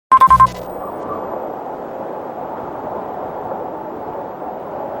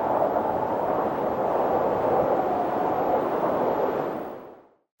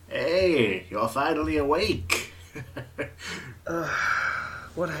finally awake.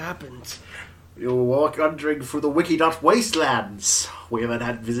 What happened? You were wandering through the Wikidot wastelands. We haven't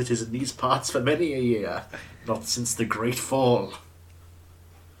had visitors in these parts for many a year. Not since the Great Fall.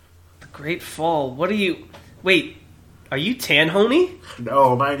 The Great Fall? What are you... Wait, are you Tanhoney?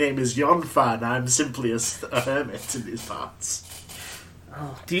 No, my name is Yonfan. I'm simply a hermit in these parts.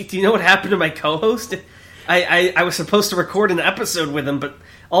 Oh, do you know what happened to my co-host? I was supposed to record an episode with him, but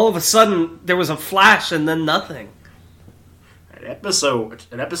all of a sudden there was a flash and then nothing. An episode?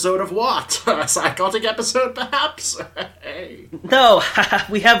 An episode of what? A psychotic episode, perhaps? Hey. No,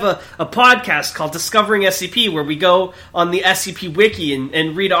 we have a podcast called Discovering SCP where we go on the SCP Wiki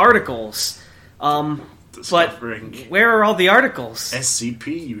and read articles. Discovering. But where are all the articles?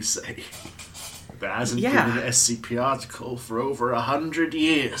 SCP, you say? There hasn't been an SCP article for over 100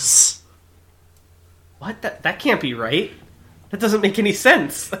 years. What? That can't be right. That doesn't make any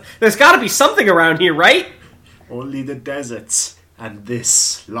sense. There's got to be something around here, right? Only the deserts and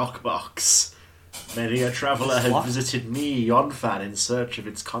this lockbox. Many a traveller has visited me, Yonfan, in search of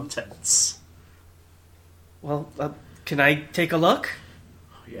its contents. Well, can I take a look?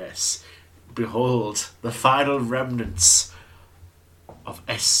 Yes. Behold, the final remnants of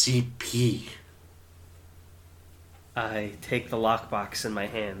SCP. I take the lockbox in my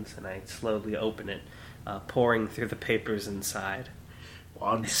hands and I slowly open it, pouring through the papers inside.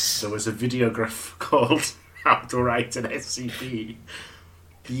 Once there was a videograph called How to Write an SCP.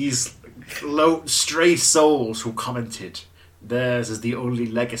 These stray souls who commented, theirs is the only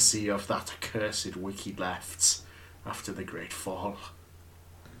legacy of that accursed wiki left after the Great Fall.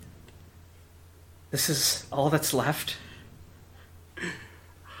 This is all that's left?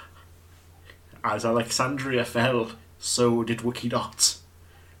 As Alexandria fell, so did Wikidot.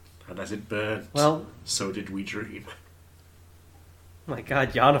 And as it burned, so did we dream. Oh my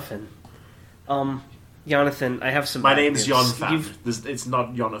god, Jonathan. Jonathan, I have some My bad name's news. Yonfan. It's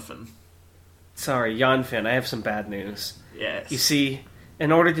not Jonathan. Sorry, Yonfan, I have some bad news. Yes. You see,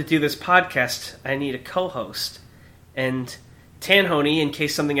 in order to do this podcast, I need a co-host. And Tanhoney, in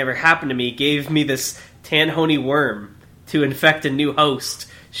case something ever happened to me, gave me this Tanhoney worm to infect a new host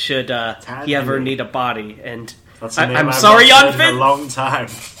should he ever need a body. And that's a name I'm I've sorry, not heard Yonfan! in a long time.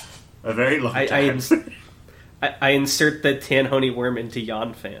 A very long time. I insert the Tanhoney worm into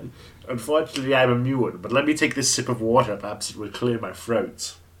Yonfan. Unfortunately, I'm immune, but let me take this sip of water. Perhaps it will clear my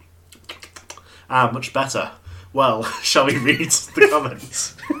throat. Much better. Well, shall we read the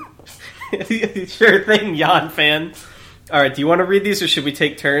comments? Sure thing, Yonfan. Alright, do you want to read these, or should we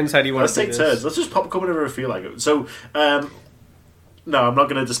take turns? How do you want to do this? Let's take turns. Let's just pop come whenever I feel like it. So, no, I'm not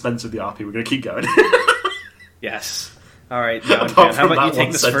going to dispense with the RP. We're going to keep going. Yes. Alright, Yonfan, how about you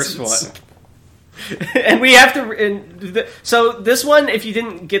take this first one? And we have to... So, this one, if you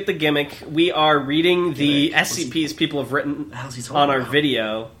didn't get the gimmick, we are reading the SCPs people have written on our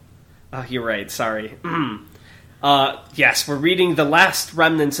video. Oh, you're right, sorry. Yes, we're reading the last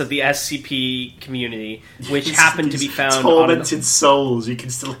remnants of the SCP community, which happened to be found tormented souls. You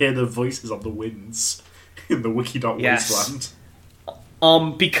can still hear their voices on the winds in the Wikidot wasteland.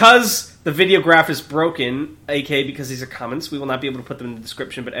 Because the videograph is broken, aka because these are comments, we will not be able to put them in the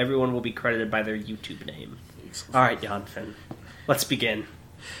description, but everyone will be credited by their YouTube name. Alright, Yonfan, let's begin.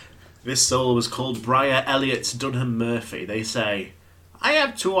 This soul was called Briar Elliott Dunham Murphy. They say, I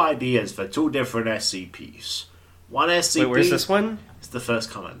have two ideas for two different SCPs. One SCP... Wait, where's this one? It's the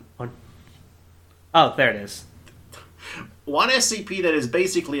first comment. Oh, there it is. One SCP that is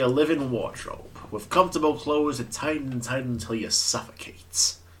basically a living wardrobe, with comfortable clothes that tighten and tighten until you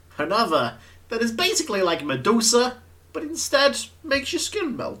suffocate. Another that is basically like Medusa, but instead makes your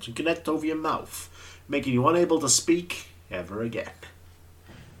skin melt and connect over your mouth, making you unable to speak ever again.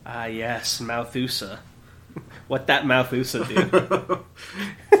 Ah, yes, Mouthusa. What that Mouthusa do?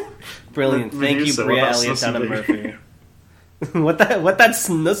 Brilliant. Thank you, Bria Elliott Dunham Murphy. what that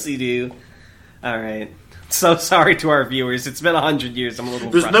snussy do? Alright. So sorry to our viewers. It's been 100 years. I'm a little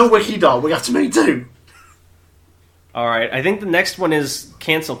There's no Wikidot. We have to make do. Alright. I think the next one is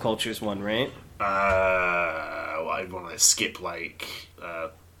Cancel Culture's one, right? Well, I want to skip,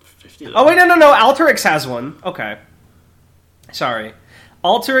 50. Oh, wait, no. Alterix has one. Okay. Sorry.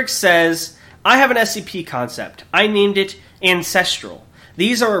 Alterix says, I have an SCP concept. I named it Ancestral.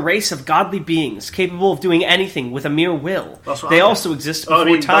 These are a race of godly beings capable of doing anything with a mere will. They also exist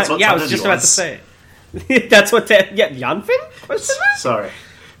before time. Yeah, I was just about to say. That's what that... Yeah, Yonfan? Sorry.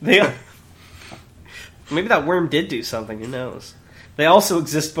 Maybe that worm did do something. Who knows? They also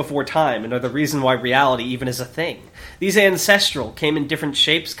exist before time and are the reason why reality even is a thing. These ancestral came in different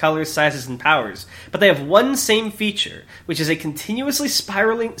shapes, colors, sizes, and powers, but they have one same feature, which is a continuously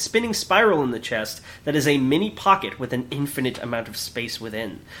spinning spiral in the chest that is a mini pocket with an infinite amount of space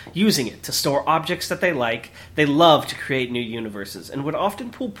within. Using it to store objects that they like, they love to create new universes, and would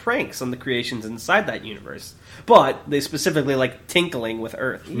often pull pranks on the creations inside that universe. But they specifically like tinkling with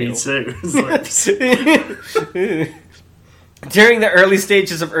Earth. Me too. During the early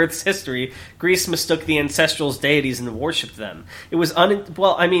stages of Earth's history, Greece mistook the ancestrals deities and worshipped them. It was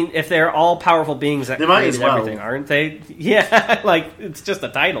if they're all powerful beings that created everything, aren't they? Yeah, like it's just a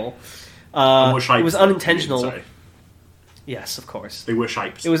title. It was unintentional. Yes, of course. They were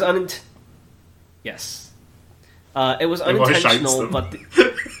shapes. It was Yes. It was unintentional, but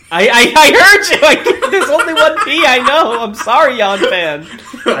I heard you. There's only one P I know. I'm sorry, Jan fan.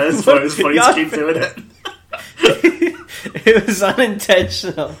 It's funny to keep doing it. It was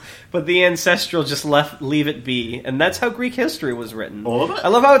unintentional, but the ancestral just leave it be, and that's how Greek history was written. All of it? I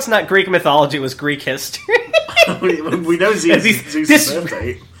love how it's not Greek mythology; it was Greek history. we know Zeus'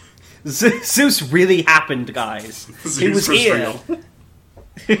 birthday. Zeus really happened, guys. He was here.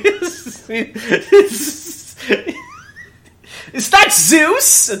 Is that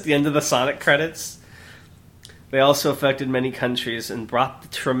Zeus? At the end of the Sonic credits. They also affected many countries and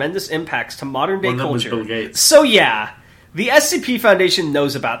brought tremendous impacts to modern-day culture. Bill Gates. So yeah, the SCP Foundation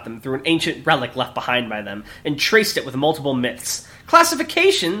knows about them through an ancient relic left behind by them, and traced it with multiple myths.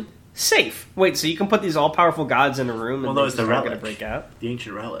 Classification, safe. Wait, so you can put these all-powerful gods in a room and it's the relic. Going to break out? The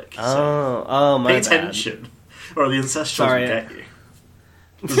ancient relic. My Pay bad. attention. Or the ancestrals will get you.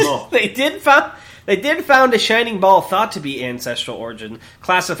 There's more. They did found a shining ball thought to be ancestral origin,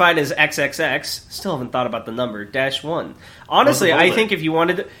 classified as XXX. Still haven't thought about the number -1. Honestly, I think if you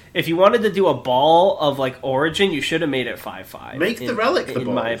wanted to do a ball of like origin, you should have made it 5/5. Make the relic the ball.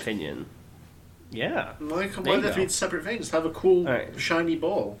 In my opinion. Yeah. Why do they need separate things? Have a cool shiny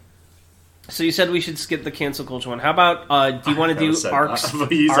ball. So you said we should skip the cancel culture one. How about do you want to do arcs?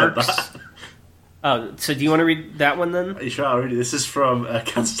 Oh, so do you want to read that one then? Are you sure? I'll read it. This is from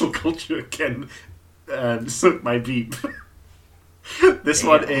cancel culture again. Suck my beep. This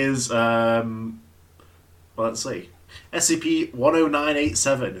one is let's see.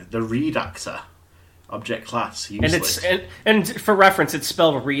 SCP-10987, the Redactor. Object class, useless. And for reference, it's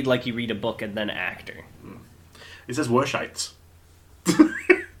spelled read like you read a book and then actor. It says worshites.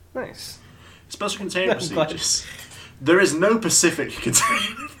 Nice. Special containment procedures. There is no Pacific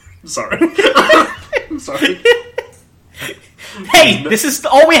containment. Sorry. I'm sorry. Hey, this is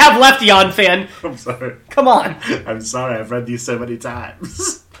all we have left, Jan fan. I'm sorry. Come on. I'm sorry, I've read these so many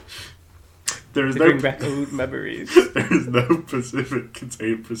times. Bring back old memories. There is no Pacific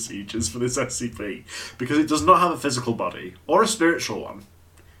containment procedures for this SCP because it does not have a physical body or a spiritual one.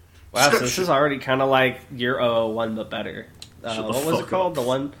 Wow, so this is already kind of like your 001 but better. What was it called? The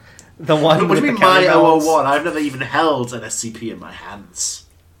one. What do you mean my 001? I've never even held an SCP in my hands.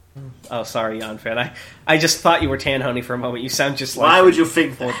 Oh, sorry, Jan fan. I just thought you were Tanhoney for a moment. You sound just like... Why would you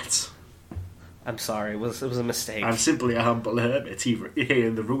think that? I'm sorry. It was a mistake. I'm simply a humble hermit here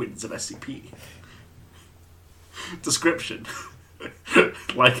in the ruins of SCP. Description.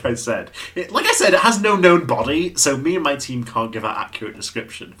 Like I said, it has no known body, so me and my team can't give an accurate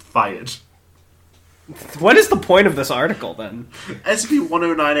description. Fired. What is the point of this article, then?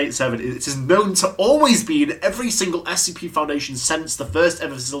 SCP-10987, it is known to always be in every single SCP Foundation since the first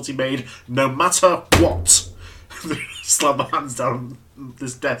ever facility made, no matter what. Slam my hands down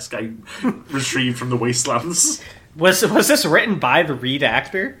this desk I retrieved from the wastelands. Was this written by the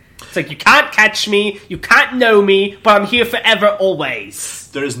Redactor? It's like, you can't catch me, you can't know me, but I'm here forever, always.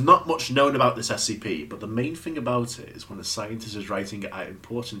 There is not much known about this SCP, but the main thing about it is when a scientist is writing an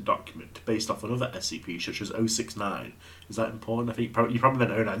important document based off another SCP, such as 069. Is that important? I think you probably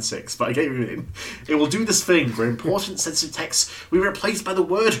meant 096, but I get you in. It will do this thing where important sensitive texts will be replaced by the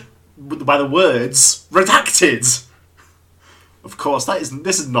words redacted. Of course,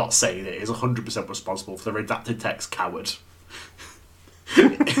 this is not saying it is 100% responsible for the redacted text, coward.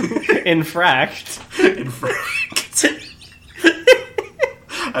 Infract.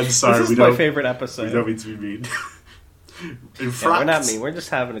 I'm sorry. This is my favorite episode. We don't mean to be mean. Infract. Yeah, we're not mean. We're just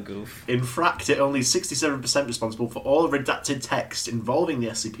having a goof. Infract, it only 67% responsible for all redacted text involving the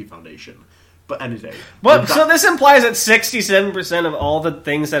SCP Foundation. But any day. What? So this implies that 67% of all the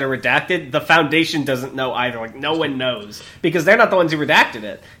things that are redacted, the Foundation doesn't know either. Like, no one knows. Because they're not the ones who redacted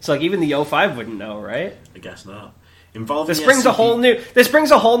it. So, like, even the O5 wouldn't know, right? I guess not. This brings a whole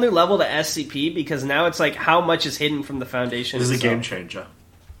new level to SCP, because now it's like how much is hidden from the Foundation. This is a game changer.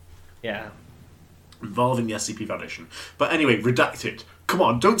 Yeah. involving the SCP Foundation. But anyway, redacted. Come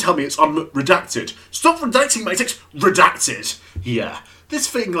on, don't tell me it's unredacted. Stop redacting my text. Redacted. Yeah, this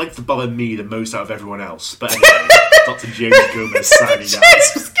thing likes to bother me the most out of everyone else. But anyway, Dr. James Gomez signing out.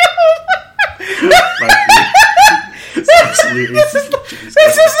 It's absolutely. This is the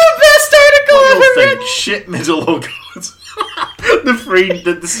best article ever written. Shit, middle, or good.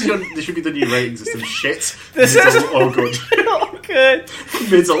 This should be the new rating system. Shit, middle, or good. Oh, good.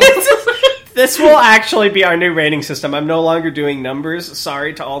 Middle. This will actually be our new rating system. I'm no longer doing numbers.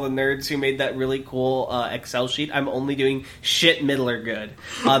 Sorry to all the nerds who made that really cool Excel sheet. I'm only doing shit, middle, or good.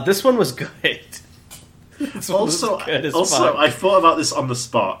 This one was good. Also, I thought about this on the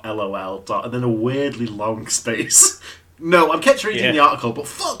spot, LOL, and then a weirdly long space. No, I'm kept reading the article, but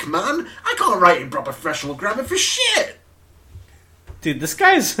fuck, man, I can't write in proper professional grammar for shit. Dude, this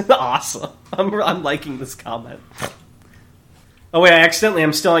guy's awesome. I'm liking this comment. Oh wait, I'm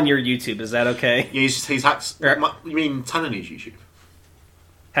still on your YouTube. Is that okay? Yeah, he's hacked. You mean Tanhoney's YouTube?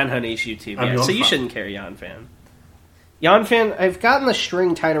 Tanhoney's YouTube. Yeah. So you shouldn't care, Yan-Fan. Yan-Fan, I've gotten the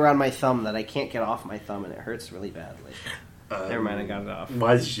string tied around my thumb that I can't get off my thumb, and it hurts really badly. Never mind, I got it off.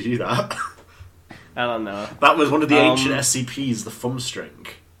 Why did you do that? I don't know. That was one of the ancient SCPs, the thumb string.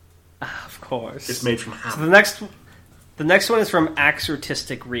 Of course. It's made from ham. So the next one is from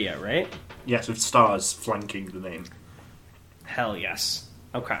Axortistic Rhea, right? Yes, with stars flanking the name. Hell yes.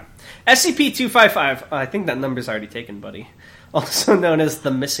 Okay. SCP-255. I think that number's already taken, buddy. Also known as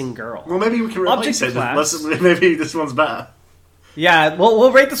the Missing Girl. Well, maybe we can replace it. Maybe this one's better. Yeah,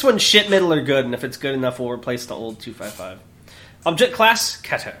 we'll rate this one shit, middle, or good, and if it's good enough, we'll replace the old 255. Object Class,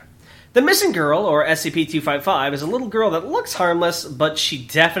 Keter. The Missing Girl, or SCP-255, is a little girl that looks harmless, but she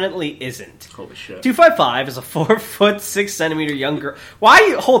definitely isn't. Holy shit. 255 is a 4 foot 6 centimeter young girl.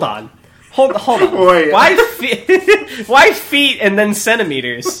 Why? Hold on. Hold on. Wait. Why feet and then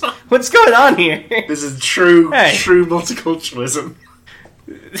centimeters? What's going on here? This is true multiculturalism.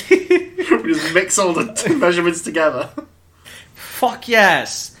 We just mix all the two measurements together. Fuck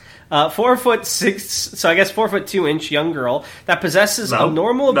yes. 4 foot 6, so I guess 4 foot 2 inch young girl that possesses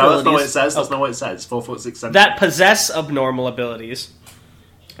abnormal abilities. No, that's not what it says. That's not what it says. 4 foot 6 centimeters. That possess abnormal abilities,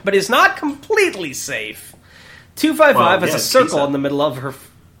 but is not completely safe. 255 has a circle in the middle of her.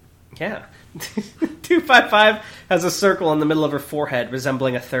 Yeah. 255 has a circle in the middle of her forehead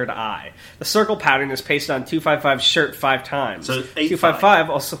resembling a third eye. The circle pattern is pasted on 255's shirt 5 times. So 255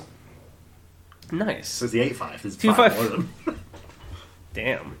 also... Nice. So it's the 85. There's 5 more of them.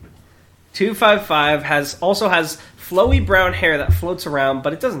 Damn. 255 also has flowy brown hair that floats around,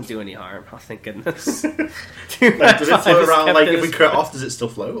 but it doesn't do any harm. Oh, thank goodness. Does it float around, like, if we cut it off, does it still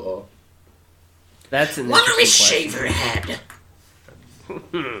float, or...? That's an Why don't we shave her head?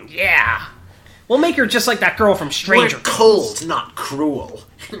 Yeah. We'll make her just like that girl from Stranger Things. We're cold, not cruel.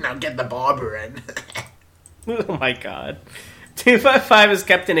 Now get the barber in. Oh my god. 255 is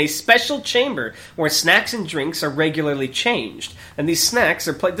kept in a special chamber where snacks and drinks are regularly changed. And these snacks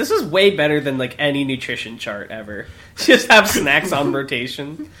are this is way better than like any nutrition chart ever. Just have snacks on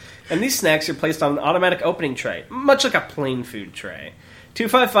rotation. And these snacks are placed on an automatic opening tray, much like a plain food tray.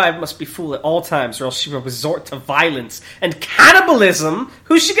 255 must be full at all times or else she will resort to violence and cannibalism.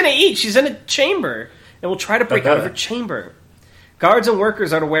 Who's she going to eat? She's in a chamber and will try to break out of her chamber. Guards and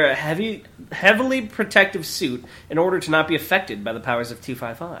workers are to wear a heavily protective suit in order to not be affected by the powers of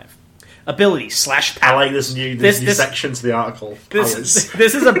 255. Abilities / powers. I like this new section to the article. This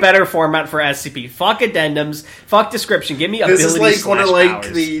is a better format for SCP. Fuck addendums. Fuck description. Give me abilities / powers. This is like one of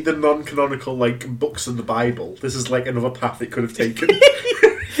like the non-canonical like books in the Bible. This is like another path it could have taken.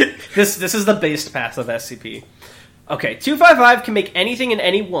 This is the based path of SCP. Okay, 255 can make anything and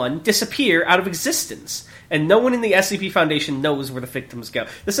anyone disappear out of existence, and no one in the SCP Foundation knows where the victims go.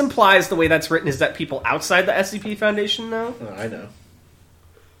 This implies the way that's written is that people outside the SCP Foundation know. Oh, I know.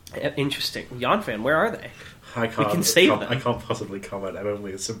 Interesting. Yan-Fan, where are they? We can save them. I can't possibly comment. I'm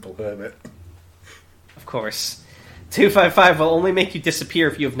only a simple hermit. Of course. 255 will only make you disappear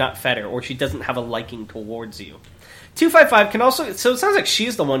if you have not fed her, or she doesn't have a liking towards you. 255 can also... So it sounds like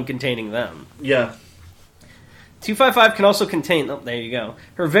she's the one containing them. Yeah. 255 can also contain... Oh, there you go.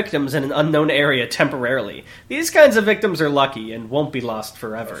 Her victims in an unknown area temporarily. These kinds of victims are lucky and won't be lost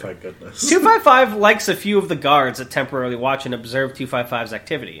forever. Oh, thank goodness. 255 likes a few of the guards that temporarily watch and observe 255's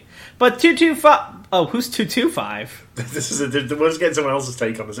activity. But 225... Oh, who's 225? We're getting someone else's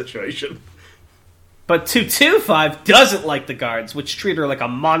take on the situation. But 225 doesn't like the guards, which treat her like a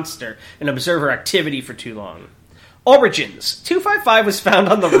monster and observe her activity for too long. Origins. 255 was found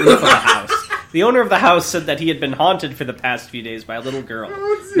on the roof of a house. The owner of the house said that he had been haunted for the past few days by a little girl.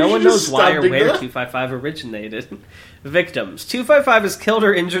 No one knows why or where 255 originated. Victims. 255 has killed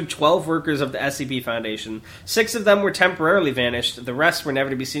or injured 12 workers of the SCP Foundation. 6 of them were temporarily vanished. The rest were never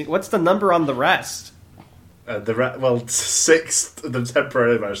to be seen. What's the number on the rest? 6 of them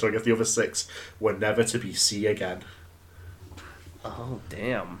temporarily vanished, so I guess the other 6 were never to be seen again. Oh,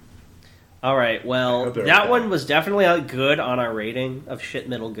 damn. Alright, well, that one was definitely good on our rating of shit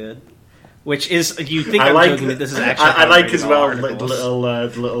middle good. Which is, you think I'm joking that this is actually... I like as well the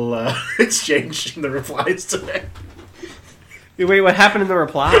little exchange in the replies to it. Wait, what happened in the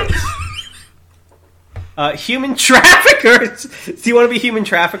replies? Human traffickers! Do you want to be human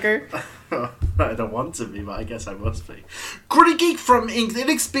trafficker? I don't want to be, but I guess I must be. Gritty Geek from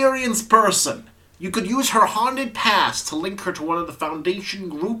Inexperienced Person. You could use her haunted past to link her to one of the Foundation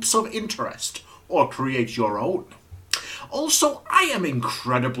groups of interest, or create your own. Also, I am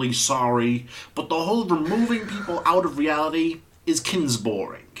incredibly sorry, but the whole removing people out of reality is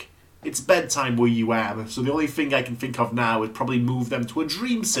kinsboring. It's bedtime where you am, so the only thing I can think of now is probably move them to a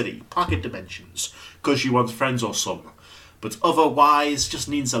dream city, pocket dimensions, because she wants friends or something. But otherwise, just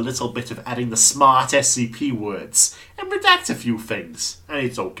needs a little bit of adding the smart SCP words, and redact a few things, and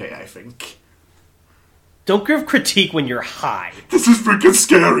it's okay, I think. Don't give critique when you're high. This is freaking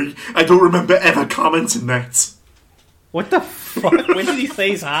scary. I don't remember ever commenting that. What the fuck? When did he say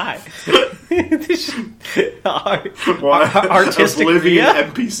he's high? Artistic Oblivion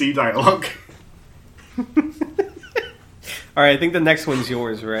NPC dialogue. Alright, I think the next one's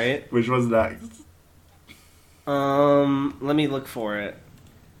yours, right? Which one's next? Let me look for it.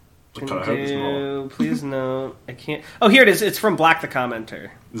 Please no. I can't. Oh, here it is. It's from Black the Commenter.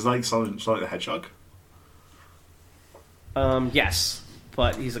 It's like Sonic the Hedgehog. Yes,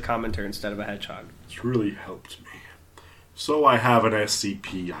 but he's a commenter instead of a hedgehog. It's really helped me. So I have an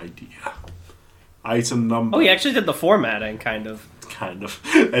SCP idea. Item number... Oh, he actually did the formatting, kind of.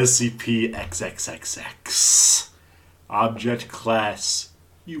 SCP XXXX. Object class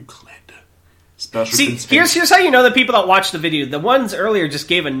Euclid. Special here's how you know the people that watch the video. The ones earlier just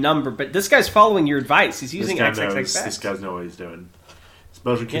gave a number, but this guy's following your advice. He's using XXXX. This guy knows what he's doing.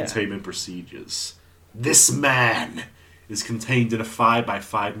 Special containment procedures. This man is contained in a 5 by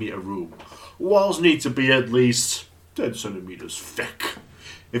 5 meter room. Walls need to be at least 10 centimeters thick.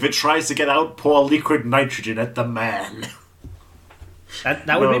 If it tries to get out, pour liquid nitrogen at the man.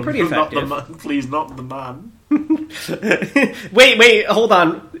 That would be pretty effective. Not the man. Please, not the man. wait, hold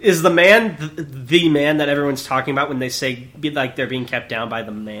on. Is the man the man that everyone's talking about when they say like they're being kept down by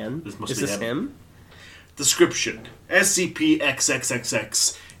the man? Is this him? Description.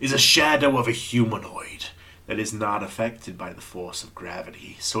 SCP-XXXX is a shadow of a humanoid that is not affected by the force of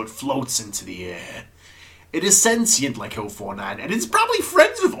gravity, so it floats into the air. It is sentient like O49, and it's probably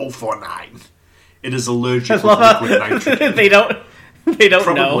friends with O49. It is allergic to liquid nitrogen. They don't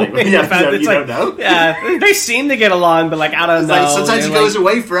know. Yeah, you don't know? Yeah, they seem to get along, but like, I don't know. Like, sometimes he goes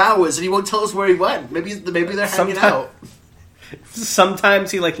away for hours and he won't tell us where he went. Maybe they're hanging out.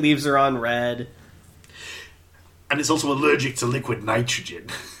 Sometimes he like leaves her on red. And it's also allergic to liquid nitrogen.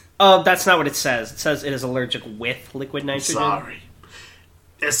 Oh, that's not what it says. It says it is allergic with liquid nitrogen. Sorry.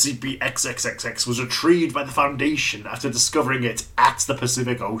 SCP-XXXX was retrieved by the Foundation after discovering it at the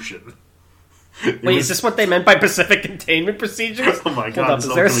Pacific Ocean. Wait, is this what they meant by Pacific containment procedures? Oh my god.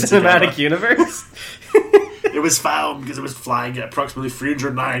 Is there a cinematic universe? It was found because it was flying at approximately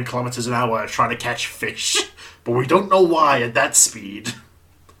 309 kilometers an hour trying to catch fish. But we don't know why at that speed.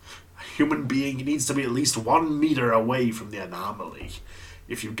 A human being needs to be at least 1 meter away from the anomaly.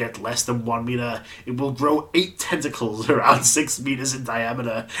 If you get less than 1 meter, it will grow 8 tentacles around 6 meters in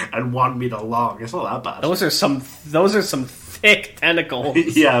diameter and 1 meter long. It's not that bad. Those are some thick tentacles.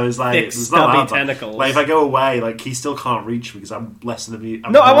 Yeah, it was like thick, stubby tentacles. Like if I go away, like he still can't reach me because I'm less than a meter.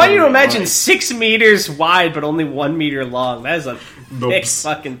 No, I want you to imagine 6 meters wide but only 1 meter long. That is a thick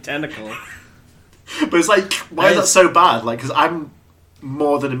fucking tentacle. But it's like, why is that so bad? Like, because I'm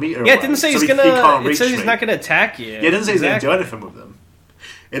more than a meter away. Yeah, it didn't say he's gonna. It says he's not gonna attack you. Yeah, it didn't say he's gonna do anything with them.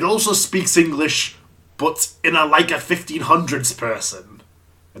 It also speaks English, but in a 1500s person.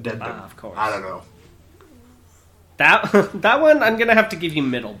 Addendum. Of course. I don't know. That one, I'm gonna have to give you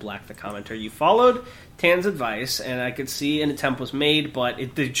middle, Black the Commenter. You followed Tan's advice, and I could see an attempt was made,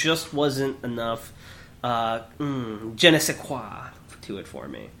 but there just wasn't enough je ne sais quoi to it for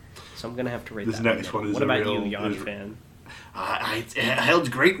me. So I'm gonna have to rate this that. Next one is what about you, Yon fan? I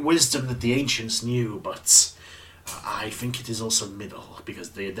held great wisdom that the ancients knew, but I think it is also middle,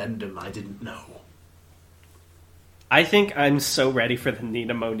 because the addendum I didn't know. I think I'm so ready for the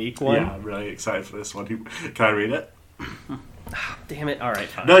Nina Monique one. Yeah, I'm really excited for this one. Can I read it? Damn it! All right,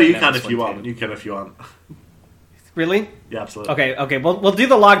 fine. No, you can if you want. You can if you want. Really? Yeah, absolutely. Okay. We'll do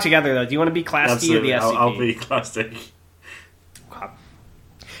the log together though. Do you want to be Class D or the SCP? I'll be Class D.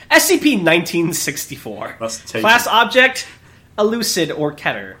 SCP-1964. Class object, Elucid or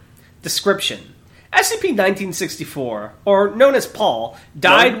Keter. Description. SCP-1964, or known as Paul,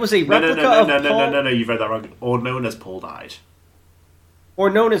 was a replica of Paul... No, you've read that wrong. Or known as Paul died. Or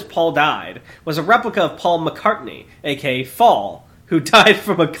known as Paul died, was a replica of Paul McCartney, a.k.a. Fall, who died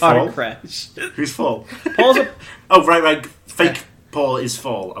from a car crash. Who's Fall? Paul's a... Oh, right. Fake Paul is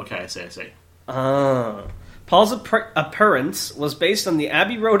Fall. Okay, I see. Paul's appearance was based on the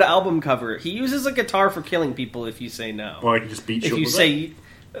Abbey Road album cover. He uses a guitar for killing people if you say no. Or I can just beat you with it.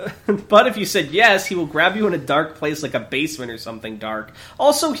 But if you said yes, he will grab you in a dark place like a basement or something dark.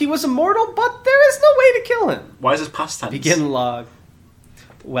 Also, he was immortal, but there is no way to kill him. Why is this past tense? Begin log.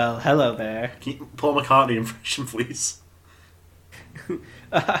 Well, hello there. Paul McCartney impression, please.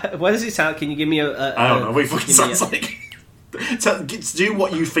 What does he sound? Can you give me a I don't know what he fucking sounds like. Do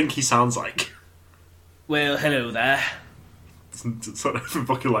what you think he sounds like. Well, hello there. It's not even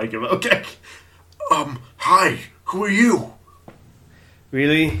fucking like him. Okay. Hi. Who are you?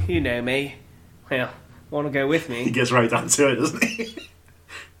 Really? You know me. Well, want to go with me? He gets right down to it, doesn't he?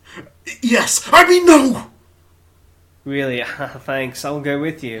 Yes. I mean, no. Really? Thanks. I'll go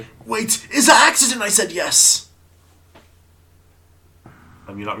with you. Wait. Is that accident? I said yes.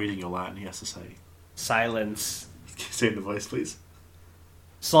 You're not reading your Latin. He has to say. Silence. Say it in the voice, please.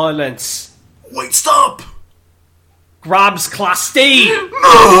 Silence. Wait, stop! Grabs Class D!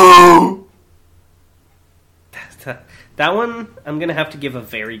 No! That one, I'm gonna have to give a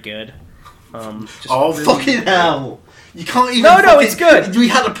very good. Fucking hell! You can't even. No, it's good. We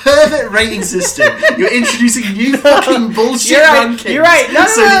had a perfect rating system. You're introducing new fucking bullshit rankings. You're right.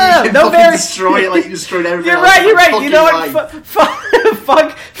 No, very destroy it like you destroyed everything. You're right. You know what?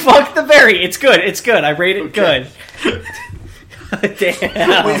 Fuck the berry. It's good. I rate it good.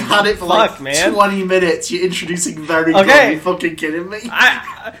 Damn. We've had it for 20 minutes. You're introducing very good. Are you fucking kidding me?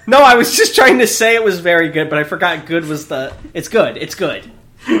 I was just trying to say it was very good, but I forgot good was the... It's good.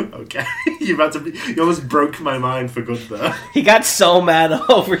 Okay. You almost broke my mind for good there. He got so mad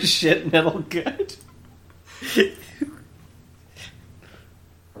over shit middle good.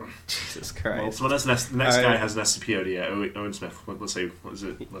 Jesus Christ. Well, so the next guy has an SCP idea. Owen Smith. Let's see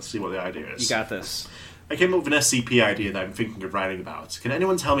what the idea is. You got this. I came up with an SCP idea that I'm thinking of writing about. Can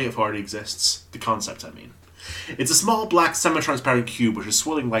anyone tell me if it already exists? The concept, I mean. It's a small black semi-transparent cube with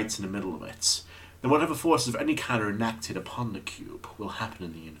swirling lights in the middle of it. Then whatever forces of any kind are enacted upon the cube will happen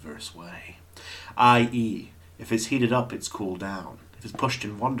in the inverse way. I.e., if it's heated up, it's cooled down. If it's pushed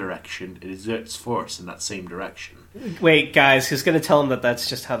in one direction, it exerts force in that same direction. Wait, guys, who's going to tell him that that's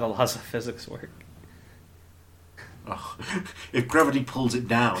just how the laws of physics work? Oh, if gravity pulls it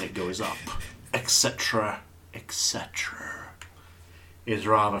down, it goes up. Etc. Is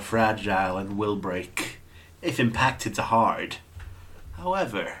rather fragile and will break, if impacted to hard.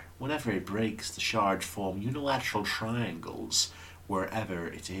 However, whenever it breaks, the shards form unilateral triangles wherever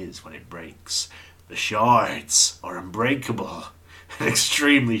it is when it breaks. The shards are unbreakable and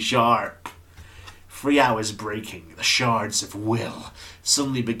extremely sharp. 3 hours breaking, the shards of will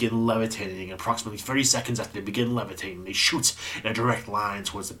suddenly begin levitating. Approximately 30 seconds after they begin levitating, they shoot in a direct line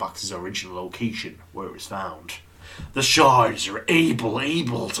towards the box's original location, where it was found. The shards are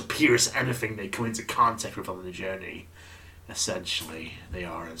able to pierce anything they come into contact with on the journey. Essentially, they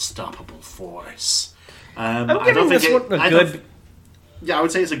are an unstoppable force. I'm giving this one a good... Yeah, I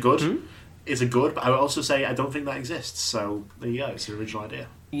would say it's a good. It's a good, but I would also say I don't think that exists. So, there you go. It's the original idea.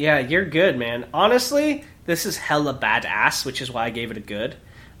 Yeah, you're good, man. Honestly, this is hella badass, which is why I gave it a good.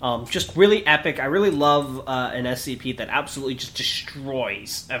 Just really epic. I really love an SCP that absolutely just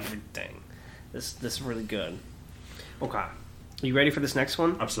destroys everything. This is really good. Okay. Are you ready for this next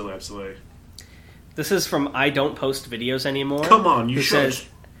one? Absolutely. This is from I Don't Post Videos Anymore. Come on, you should. Says,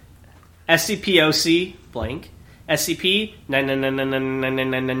 SCP-OC blank. SCP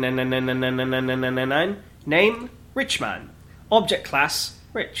 9999999999999. Name Richman. Object class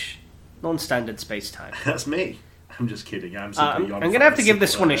Rich. Non-standard space-time. That's me. I'm just kidding. I'm going to have to give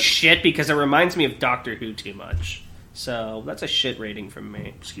this one a shit because it reminds me of Doctor Who too much. So that's a shit rating from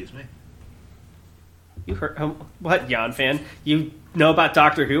me. Excuse me. You heard what, Jan fan? You know about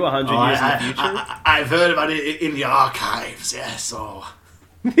Doctor Who 100 years in the future? I've heard about it in the archives. Yes.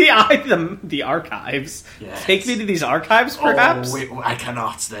 The archives. Yes. Take me to these archives, perhaps. I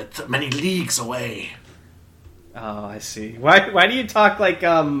cannot. They're many leagues away. Oh, I see. Why do you talk like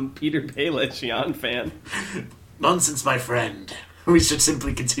Peter Baelish, Jan fan? Nonsense, my friend. We should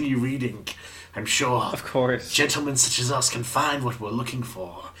simply continue reading. I'm sure. Of course. Gentlemen such as us can find what we're looking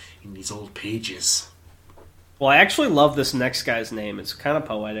for in these old pages. Well, I actually love this next guy's name. It's kind of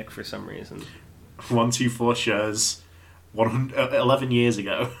poetic for some reason. 124 shares 11 years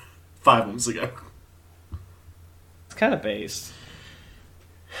ago. 5 months ago. It's kind of based.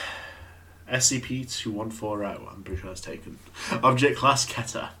 SCP-2140, I'm pretty sure that's taken. Object Class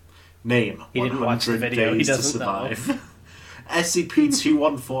Keter. Name, he didn't watch the video. Days he to Survive.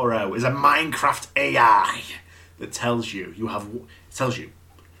 SCP-2140 is a Minecraft AI that tells you you have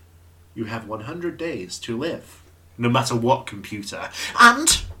 100 days to live, no matter what computer.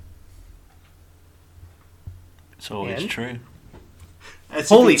 And it's always true.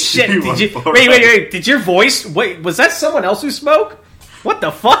 Holy shit! Did you wait? Did your voice? Wait, was that someone else who spoke? What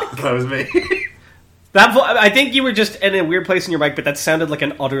the fuck? That was me. I think you were just in a weird place in your mic, but that sounded like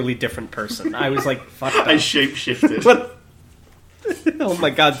an utterly different person. I was like, fuck. I shape-shifted. What? Oh my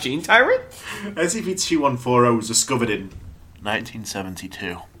god, Gene Tyrant? SCP-2140 was discovered in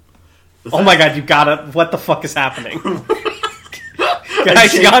 1972. Oh my god, you gotta... What the fuck is happening?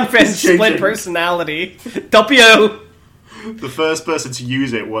 Guys, Jan Fen's split personality. W! The first person to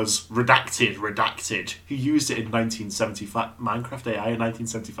use it was Redacted. He used it in 1975. Minecraft AI in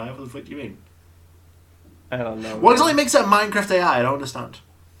 1975? What the fuck do you mean? I don't know. What exactly makes it a Minecraft AI? I don't understand.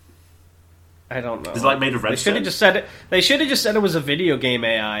 I don't know. Is it like made of redstone? They should have just said it was a video game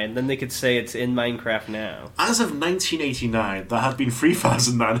AI, and then they could say it's in Minecraft now. As of 1989, there have been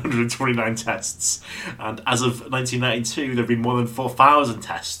 3,929 tests, and as of 1992, there have been more than 4,000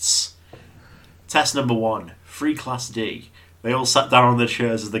 tests. Test number 1, Free Class D. They all sat down on their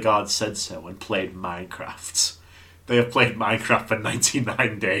chairs as the guards said so and played Minecraft. They have played Minecraft for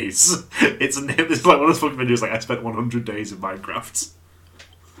 99 days. It's like one of those fucking videos like, I spent 100 days in Minecraft.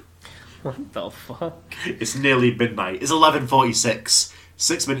 What the fuck? It's nearly midnight. It's 11:46.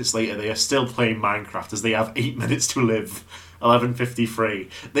 6 minutes later, they are still playing Minecraft as they have 8 minutes to live. 11:53.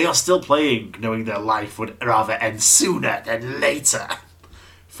 They are still playing, knowing their life would rather end sooner than later.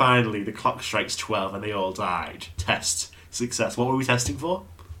 Finally, the clock strikes 12 and they all died. Test. Success. What were we testing for?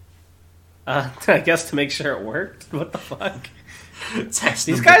 I guess to make sure it worked. What the fuck?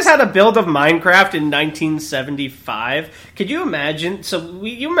 These guys had a build of Minecraft in 1975. Could you imagine? So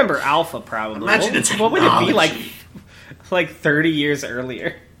you remember Alpha, probably. Imagine what would it be like 30 years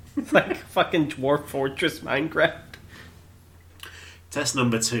earlier? Like fucking Dwarf Fortress Minecraft. Test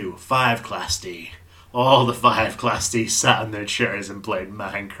number 2, 5 Class D. All the 5 Class D sat on their chairs and played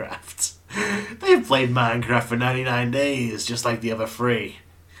Minecraft. They've played Minecraft for 99 days, just like the other 3.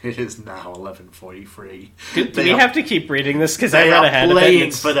 It is now 11:43. Do we have to keep reading this? Because I read ahead of it. They are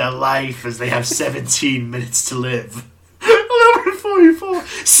playing for their life as they have 17 minutes to live. 11:44.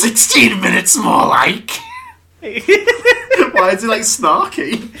 16 minutes more like. Why is it like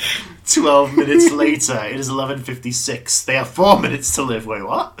snarky? 12 minutes later, it is 11:56. They have 4 minutes to live. Wait,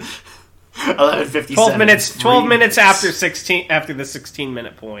 what? 11:57. 12 minutes after the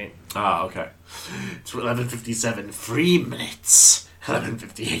 16-minute point. Ah, okay. It's 11:57. 3 minutes.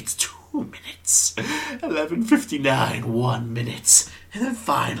 11:58, 2 minutes. 11:59, 1 minute. And then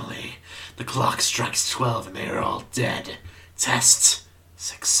finally, the clock strikes 12 and they are all dead. Test.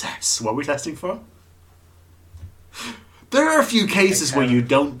 Success. What are we testing for? There are a few cases where you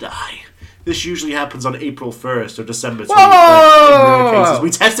don't die. This usually happens on April 1st or December 23rd. We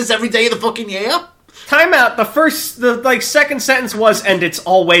test this every day of the fucking year? Time out. The second sentence was, and it's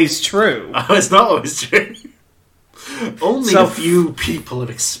always true. Oh, it's not always true. Only a few people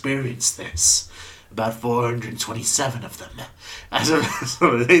have experienced this. About 427 of them.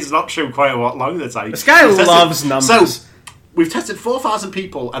 It's not true quite a lot longer than time. This guy loves numbers. So, we've tested 4,000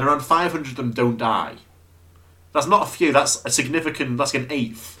 people and around 500 of them don't die. That's not a few, that's a significant, that's like an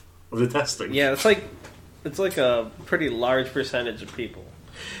eighth of the testing. Yeah, it's like a pretty large percentage of people.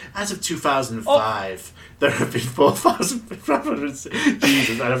 As of 2005, there have been 4,500.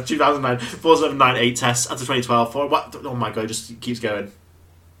 Jesus, out of 2009, 4,798 tests. After 2012, oh my god, it just keeps going.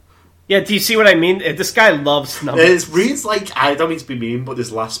 Yeah, do you see what I mean? This guy loves numbers. It reads like, I don't mean to be mean, but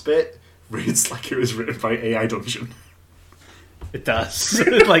this last bit reads like it was written by AI Dungeon. It does.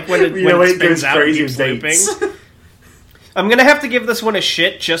 Like when it spins out and keeps looping. I'm going to have to give this one a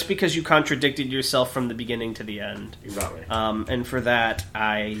shit just because you contradicted yourself from the beginning to the end. Exactly. And for that,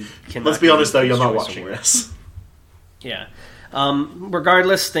 I cannot... Let's be honest, though, you're not watching this. Yeah.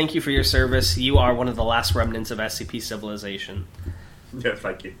 Regardless, thank you for your service. You are one of the last remnants of SCP civilization. Yeah,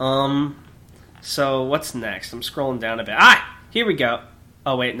 thank you. So, what's next? I'm scrolling down a bit. Here we go.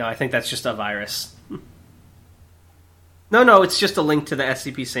 Oh, wait, no, I think that's just a virus. No, it's just a link to the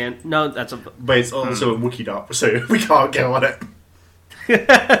SCP Sand. No, that's a... But it's also a Wikidot, so we can't go on it.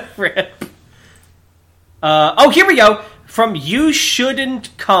 Rip. Here we go. From You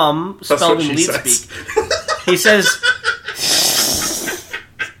Shouldn't Come, spelled in lead speak. He says...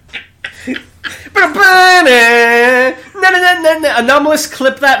 Anomalous,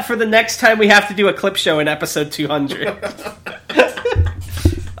 clip that for the next time we have to do a clip show in episode 200.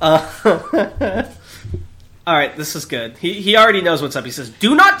 Alright, this is good. He already knows what's up. He says,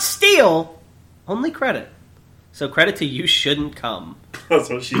 do not steal, only credit. So credit to You Shouldn't Come. That's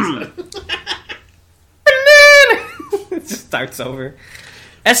what she said. It just starts over.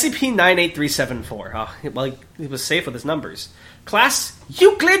 SCP-98374. Oh, well, he was safe with his numbers. Class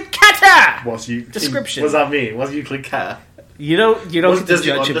Euclid Kata. What's description? What does that mean? What's Euclid Kata? You don't get to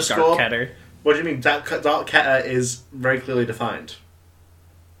judge him, Dark Keter. What do you mean? Dark Keter is very clearly defined.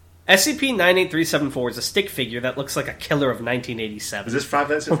 SCP-98374 is a stick figure that looks like a killer of 1987. Is this Five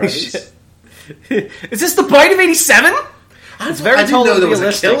Nights at Freddy's? Is this the Bite of 87? I didn't know there was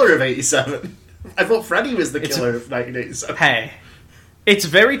a killer of 87. I thought Freddy was the killer of 1987. Hey. It's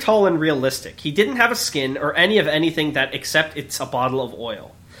very tall and realistic. He didn't have a skin or any of anything that except it's a bottle of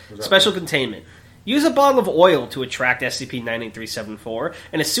oil. Special containment. Use a bottle of oil to attract SCP-98374,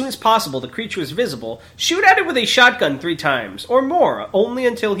 and as soon as possible the creature is visible, shoot at it with a shotgun 3 times, or more, only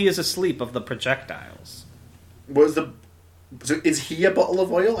until he is asleep of the projectiles. So is he a bottle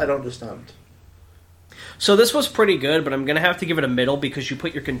of oil? I don't understand. So this was pretty good, but I'm going to have to give it a middle because you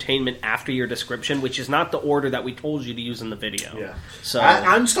put your containment after your description, which is not the order that we told you to use in the video. Yeah. So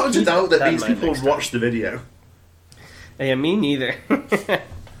I'm starting to doubt that these people have watched the video. Yeah, me neither.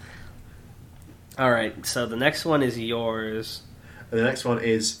 Alright, so the next one is yours. And the next one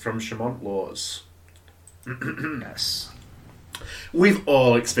is from Shamont Laws. Yes. We've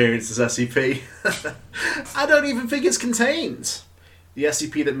all experienced this SCP. I don't even think it's contained. The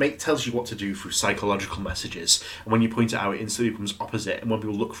SCP that tells you what to do through psychological messages, and when you point it out, it instantly becomes opposite, and when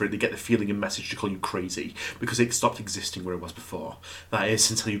people look for it, they get the feeling and message to call you crazy, because it stopped existing where it was before. That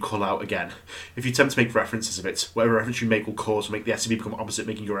is, until you call out again. If you attempt to make references of it, whatever reference you make will cause or make the SCP become opposite,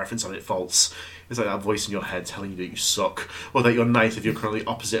 making your reference on it false. It's like that voice in your head telling you that you suck, or that you're nice if you're currently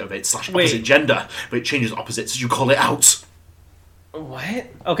opposite of it, / opposite gender, but it changes opposites as you call it out. What?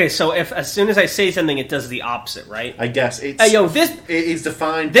 Okay, so if as soon as I say something, it does the opposite, right? I guess it's. It is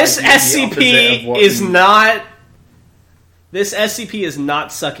defined. This SCP is not. This SCP is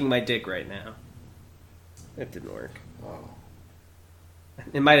not sucking my dick right now. It didn't work. Oh.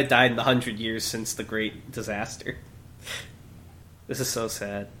 It might have died in the 100 years since the Great Disaster. This is so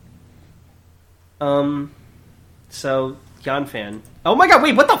sad. So Yan Fan. Oh my god!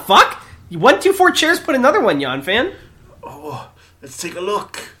 Wait, what the fuck? 124 chairs. Put another one, Yan Fan. Oh. Let's take a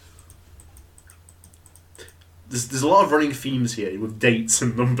look. There's a lot of running themes here with dates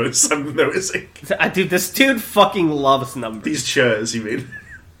and numbers, I'm noticing. Dude, this dude fucking loves numbers. These chairs, you mean?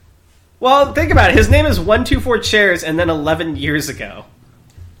 Well, think about it. His name is 124 Chairs and then 11 years ago.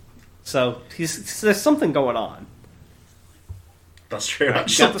 So, there's something going on. That's true,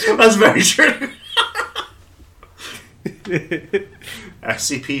 actually. That's very true.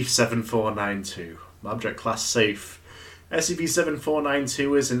 SCP-7492. Object Class Safe.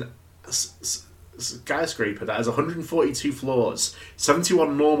 SCP-7492 is a skyscraper that has 142 floors,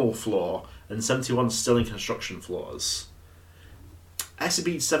 71 normal floor, and 71 still in construction floors.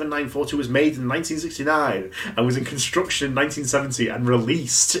 SCP-7942 was made in 1969 and was in construction in 1970 and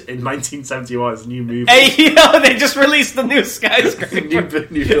released in 1971 as a new movie. Hey, yo, they just released the new skyscraper.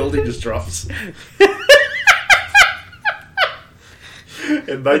 new building just drops.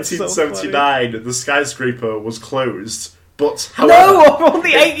 In 1979, the skyscraper was closed. But however,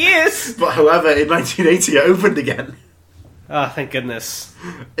 only 8 years. But however, in 1980, it opened again. Oh, thank goodness.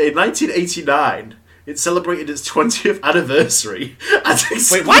 In 1989, it celebrated its 20th anniversary, adding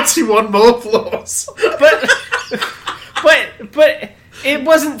 21 more floors. But it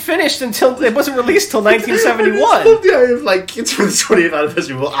wasn't finished until it wasn't released till 1971. Yeah, like it's for the 20th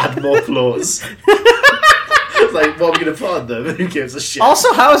anniversary, we'll add more floors. Like, what are we going to put on them? Who gives a shit?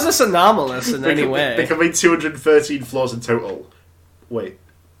 Also, how is this anomalous in any way? They can make 213 floors in total. Wait.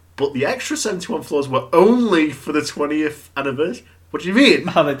 But the extra 71 floors were only for the 20th anniversary? What do you mean?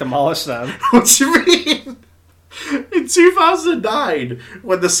 How they demolished them. What do you mean? In 2009,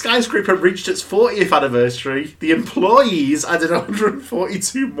 when the skyscraper reached its 40th anniversary, the employees added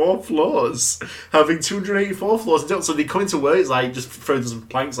 142 more floors, having 284 floors in total. So they come into work, it's like, just throw some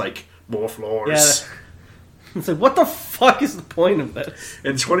planks, like, more floors. Yeah. It's like, what the fuck is the point of this?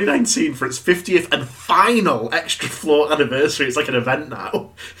 In 2019, for its 50th and final extra floor anniversary, it's like an event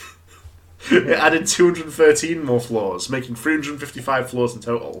now. It added 213 more floors, making 355 floors in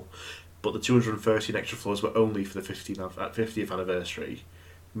total. But the 213 extra floors were only for the 50th anniversary.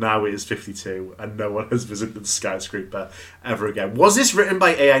 Now it is 52, and no one has visited the skyscraper ever again. Was this written by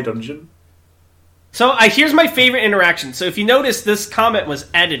AI Dungeon? So here's my favorite interaction. So if you notice, this comment was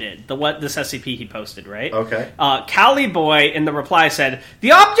edited. This SCP he posted, right? Okay. Cali Boy in the reply said,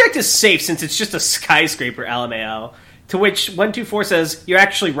 "The object is safe since it's just a skyscraper, LMAO." To which 124 says, "You're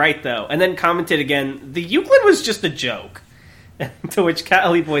actually right, though." And then commented again, "The Euclid was just a joke." To which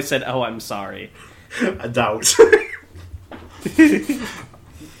Cali Boy said, "Oh, I'm sorry." I doubt.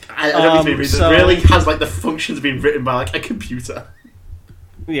 I don't think it really has like the functions being written by like a computer.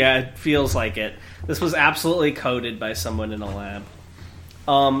 Yeah, it feels like it. This was absolutely coded by someone in a lab.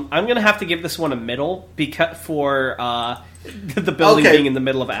 I'm going to have to give this one a middle because for the building being in the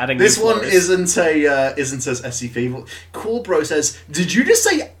middle of adding. This one isn't as SCP. Cool Bro says, "Did you just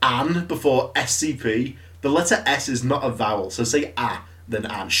say an before SCP? The letter S is not a vowel, so say a then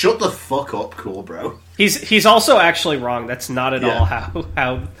an." Shut the fuck up, Cool Bro. He's also actually wrong. That's not at all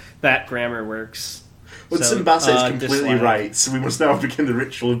how that grammar works. But Simbasa is completely right, so we must now begin the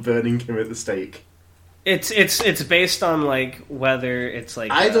ritual of burning him at the stake. It's based on like whether it's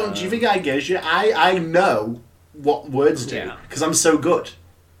like do you think I get you? I know what words do because I'm so good.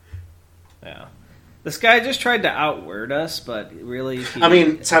 Yeah, this guy just tried to outword us, but really,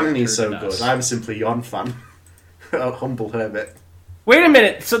 Tanani's so good. I'm simply yon fan, a humble hermit. Wait a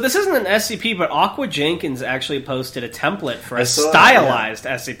minute. So this isn't an SCP, but Aqua Jenkins actually posted a template for a stylized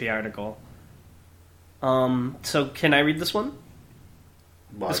SCP article. So can I read this one?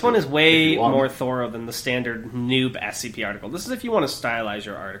 Well, this one is way more thorough than the standard noob SCP article. This is if you want to stylize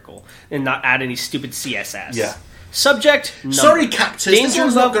your article and not add any stupid CSS. Yeah. Subject number. Sorry, Cactus. This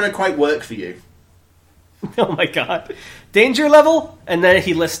one's not going to quite work for you. Oh my god. Danger level, and then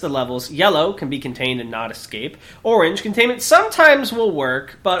he lists the levels. Yellow can be contained and not escape. Orange, containment sometimes will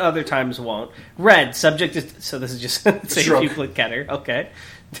work, but other times won't. Red, subject is... So this is just... say Euclid Keter. Okay.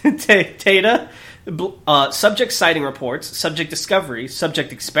 Theta... subject sighting reports, subject discovery,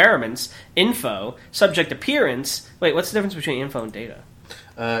 subject experiments, info, subject appearance. Wait, what's the difference between info and data?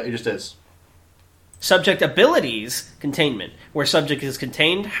 It just is. Subject abilities, containment, where subject is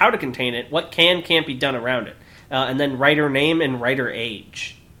contained, how to contain it, what can't be done around it. And then writer name and writer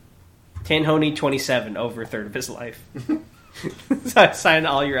age. Tanhoney 27, over a third of his life. Sign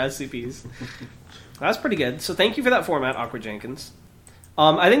all your SCPs. That's pretty good. So thank you for that format, Awkward Jenkins.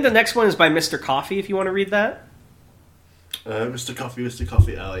 I think the next one is by Mr. Coffee, if you want to read that. Mr.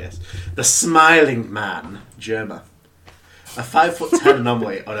 Coffee, oh yes. The Smiling Man, Germa. A 5'10"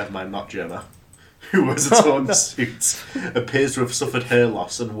 anomaly, oh never mind, not Germa, who wears a torn suit, appears to have suffered hair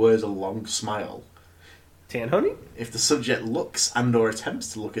loss and wears a long smile. Tanhoney? If the subject looks and or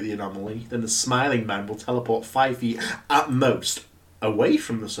attempts to look at the anomaly, then the Smiling Man will teleport 5 feet at most away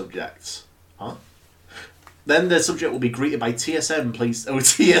from the subject. Huh? Then the subject will be greeted by TSM,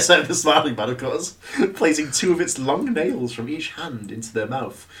 TSM, the Smiling Man, of course, placing 2 of its long nails from each hand into their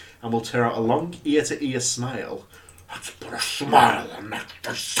mouth, and will tear out a long ear-to-ear smile. Let's put a smile on that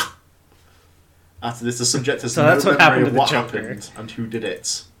face. After this, the subject has no memory of what happened and who did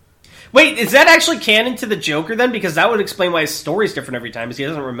it. Wait, is that actually canon to the Joker, then? Because that would explain why his story's different every time, because he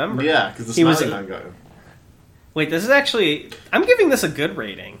doesn't remember. Yeah, because the Smiling Man got him. Wait, this is actually... I'm giving this a good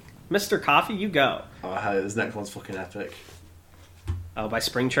rating. Mr. Coffee, you go. Oh, this next one's fucking epic. Oh, by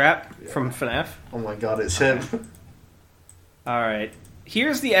Springtrap from FNAF? Oh my god, it's him. Alright.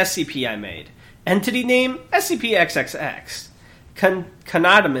 Here's the SCP I made. Entity name, SCP-XXX.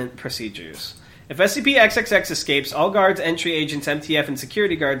 Conadament procedures. If SCP-XXX escapes, all guards, entry agents, MTF, and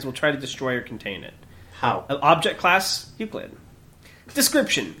security guards will try to destroy or contain it. How? Object class, Euclid.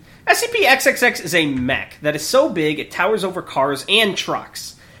 Description. SCP-XXX is a mech that is so big it towers over cars and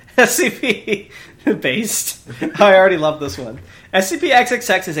trucks. SCP-based. I already love this one.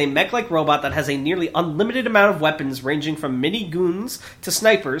 SCP-XXX is a mech-like robot that has a nearly unlimited amount of weapons ranging from mini-goons to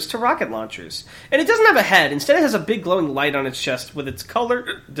snipers to rocket launchers. And it doesn't have a head. Instead, it has a big glowing light on its chest with its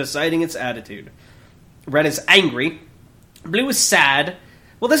color deciding its attitude. Red is angry. Blue is sad.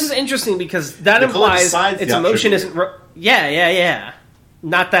 Well, this is interesting because that implies its emotion isn't... Yeah.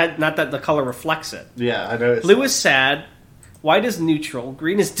 Not that the color reflects it. Yeah, I know. Blue is sad. White is neutral.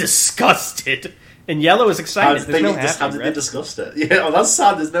 Green is disgusted. And yellow is excited. There's no happy. How did they discuss it? Yeah, that's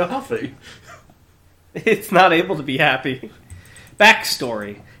sad. There's no happy. It's not able to be happy.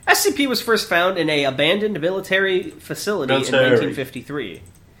 Backstory. SCP was first found in a abandoned military facility in 1953.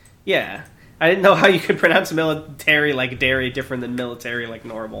 Yeah. I didn't know how you could pronounce military like dairy different than military like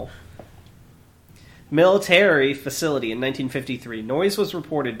normal. military facility in 1953. Noise was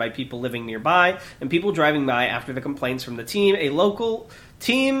reported by people living nearby and people driving by after the complaints from the team. A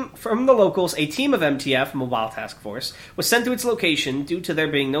team of MTF, Mobile Task Force, was sent to its location due to there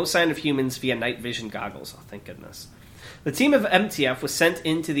being no sign of humans via night vision goggles. Oh, thank goodness. The team of MTF was sent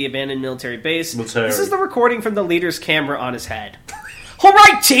into the abandoned military base. This is the recording from the leader's camera on his head. All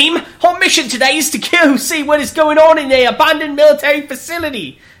right, team! Our mission today is to go see what is going on in the abandoned military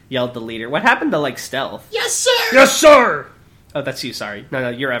facility, yelled the leader. What happened to, stealth? Yes, sir! Yes, sir! Oh, that's you, sorry. No,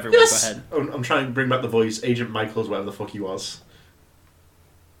 you're everyone. Yes. Go ahead. I'm trying to bring back the voice. Agent Michaels, whatever the fuck he was.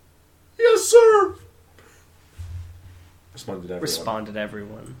 Yes, sir! Responded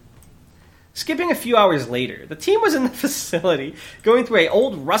everyone. Skipping a few hours later, the team was in the facility, going through an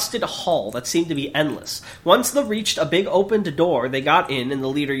old rusted hall that seemed to be endless. Once they reached a big opened door, they got in, and the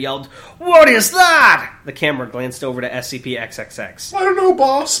leader yelled, "What is that?" The camera glanced over to SCP-XXX. I don't know,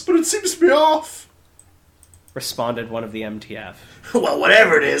 boss, but it seems to be off. Responded one of the MTF. Well,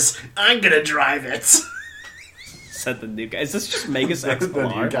 whatever it is, I'm gonna drive it. Said the new guy. Is this just Megas X The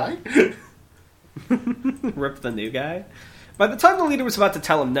new guy? Rip the new guy? By the time the leader was about to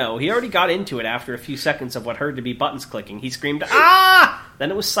tell him no, he already got into it after a few seconds of what heard to be buttons clicking. He screamed, "Ah!" Then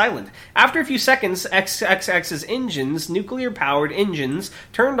it was silent. After a few seconds, XXX's engines, nuclear-powered engines,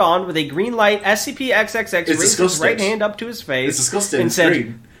 turned on with a green light. SCP-XXX raised his right hand up to his face and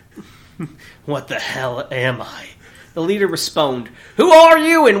said, "What the hell am I?" The leader responded, "Who are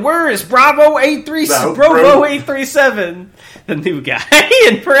you and where is Bravo 837? The new guy,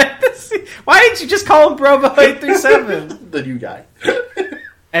 in parentheses. Why didn't you just call him Bravo 837? The new guy.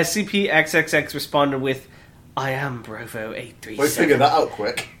 SCP-XXX responded with, "I am Bravo 837. Let's figure that out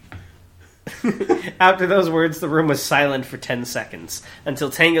quick. After those words, the room was silent for 10 seconds, until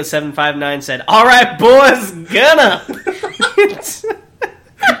Tango 759 said, "All right, boys, gun up."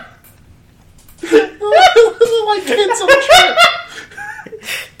 Like kids on a trip.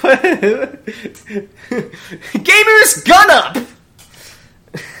 Gamers, gun up!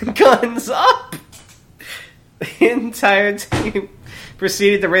 Guns up! The entire team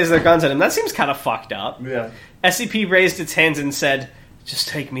proceeded to raise their guns at him. That seems kind of fucked up. Yeah. SCP raised its hands and said, "Just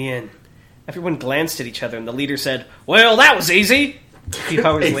take me in." Everyone glanced at each other, and the leader said, "Well, that was easy." A few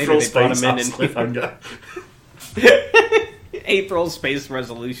hours later, they brought him in and... April Space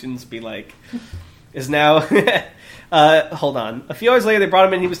Resolutions be like... is now... hold on. A few hours later, they brought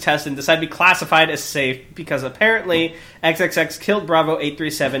him in, he was tested, and decided to be classified as safe, because apparently XXX killed Bravo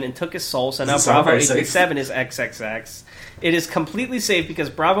 837 and took his soul, so now Bravo 837 is XXX. It is completely safe because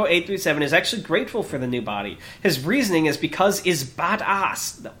Bravo 837 is actually grateful for the new body. His reasoning is because is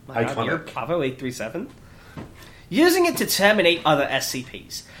badass. Iconic. Bravo 837? Using it to terminate other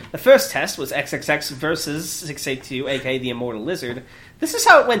SCPs. The first test was XXX versus 682, aka the Immortal Lizard. This is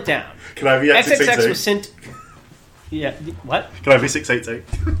how it went down. Can I be XXX was sent... Yeah, what? Can I be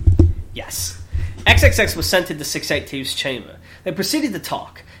 682? Yes. XXX was sent into 682's chamber. They proceeded to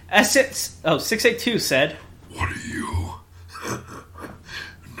talk. 682 said, "What are you?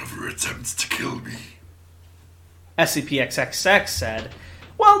 Another attempt to kill me." SCP-XXX said,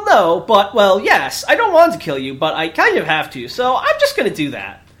 "Well, no, but, well, yes. I don't want to kill you, but I kind of have to, so I'm just going to do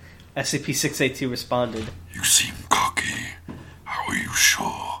that." SCP-682 responded, "You seem cocky. How are you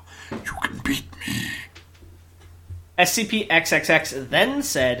sure you can beat me?" SCP-XXX then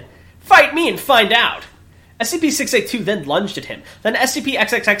said, "Fight me and find out." SCP-682 then lunged at him. Then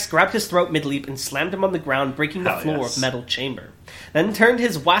SCP-XXX grabbed his throat mid-leap and slammed him on the ground, breaking the floor of metal chamber. Then turned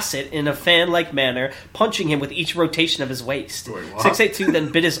his wasset in a fan-like manner, punching him with each rotation of his waist. Wait, what? 682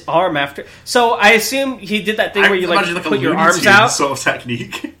 then bit his arm after... So I assume he did that thing where you put your arms out. Sort of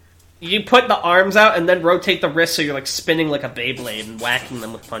technique. You put the arms out and then rotate the wrist so you're spinning like a Beyblade and whacking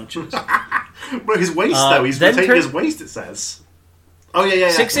them with punches. But his waist, though. He's rotating his waist, it says. Oh,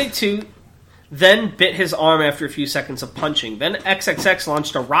 yeah. 682... then bit his arm after a few seconds of punching. Then XXX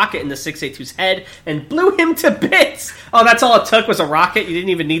launched a rocket into 682's head and blew him to bits! Oh, that's all it took was a rocket? You didn't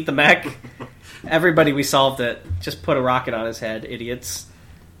even need the mech? Everybody, we solved it. Just put a rocket on his head, idiots.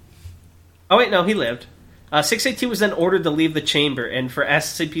 Oh wait, no, he lived. 682 was then ordered to leave the chamber and for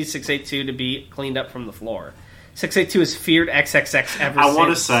SCP-682 to be cleaned up from the floor. 682 has feared XXX ever since. I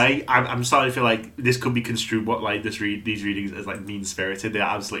want to say, I'm starting to feel like this could be construed these readings as mean-spirited. They're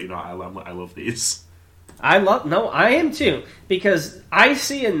absolutely not. I love these. I am too. Because I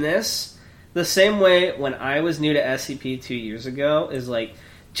see in this the same way when I was new to SCP 2 years ago is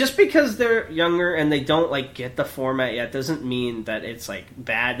just because they're younger and they don't get the format yet doesn't mean that it's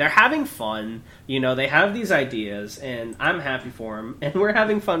bad. They're having fun, they have these ideas and I'm happy for them and we're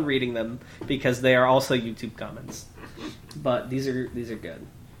having fun reading them because they are also YouTube comments. But these are good.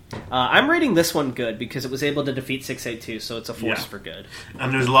 I'm rating this one good because it was able to defeat 682, so it's a force for good.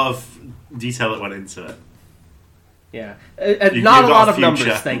 And there's a lot of detail that went into it. Yeah. Not a lot of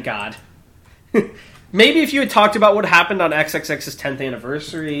numbers, thank God. Maybe if you had talked about what happened on XXX's 10th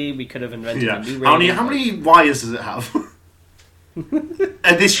anniversary, we could have invented a new rating. How many wires does it have?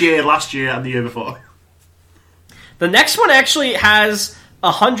 And this year, last year, and the year before. The next one actually has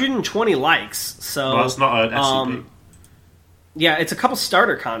 120 likes, so... Well, it's not an SCP. Yeah, it's a couple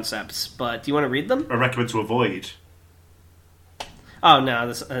starter concepts, but do you want to read them? I recommend to avoid. Oh, no,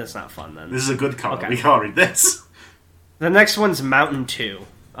 that's not fun, then. This is a good comment. Okay. We can't read this. The next one's Mountain 2.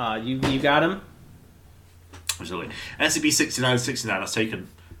 You got him? Absolutely. SCP-6969 has taken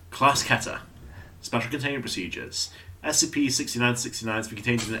Class Keter. Special Containment Procedures. SCP-6969 has been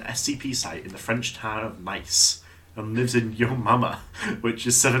contained in an SCP site in the French town of Nice and lives in Yo Mama, which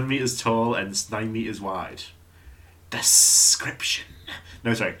is 7 meters tall and 9 meters wide. Description.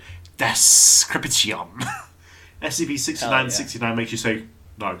 SCP-6969 makes you say,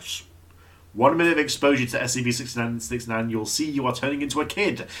 nice. 1 minute of exposure to SCP-6969, you'll see you are turning into a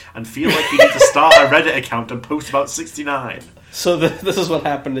kid and feel like you need to start a Reddit account and post about 69. So this is what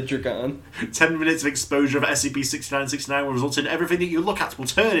happened to Dragon. 10 minutes of exposure of SCP-6969 will result in everything that you look at will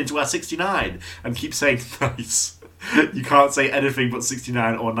turn into a 69 and keep saying nice. You can't say anything but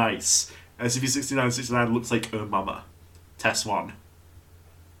 69 or nice. SCP-6969 looks like mama. Test 1.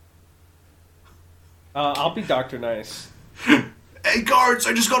 I'll be Dr. Nice. Hey guards,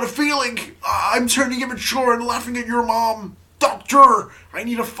 I just got a feeling. I'm turning immature and laughing at your mom. Doctor, I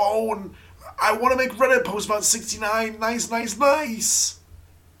need a phone. I want to make Reddit posts about 69. Nice.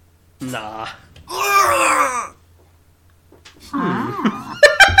 Nah.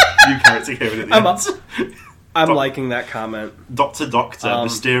 New character came in at the end. I'm liking that comment. Doctor,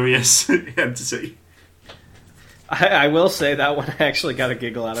 mysterious entity. I will say that one actually got a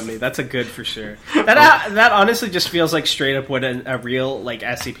giggle out of me. That's a good for sure. That honestly just feels like straight up what a real like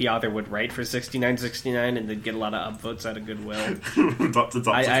SCP author would write for 6969, and they'd get a lot of upvotes out of goodwill. Doctor,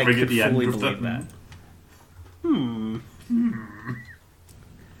 I bring could at the fully end believe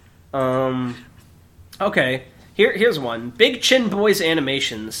that. Okay. Here's one. Big Chin Boys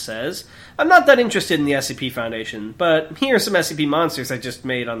Animations says, I'm not that interested in the SCP Foundation, but here are some SCP monsters I just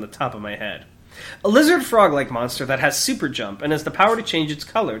made on the top of my head. A lizard frog-like monster that has super jump and has the power to change its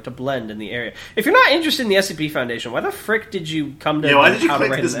color to blend in the area. If you're not interested in the SCP Foundation, why the frick did you come to... Yeah, why did you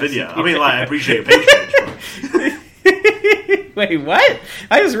click this video? I mean, like, I appreciate your patronage. Wait, what?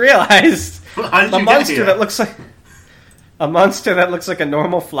 I just realized a monster that looks like... A monster that looks like a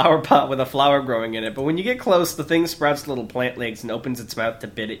normal flower pot with a flower growing in it, but when you get close, the thing sprouts little plant legs and opens its mouth to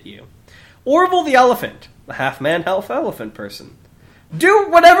bit at you. Orville the Elephant, a half-man, half-elephant person. Do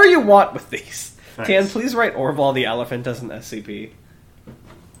whatever you want with these. Thanks. Tan, please write Orval the Elephant as an SCP.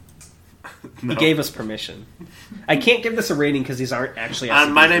 No. He gave us permission. I can't give this a rating because these aren't actually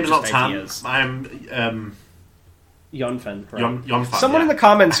SCPs. My name's not Tan. I'm Yonfen. Right? Yonfen. Someone in the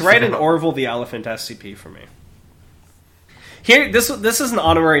comments write an Orval the Elephant SCP for me. Here, this is an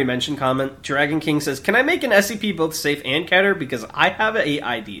honorary mention comment. Dragon King says, "Can I make an SCP both safe and counter? Because I have 8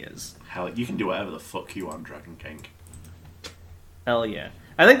 ideas." Hell, you can do whatever the fuck you want, Dragon King. Hell yeah.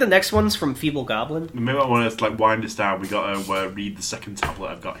 I think the next one's from Feeble Goblin. Maybe I want to wind this down. We got to read the second tablet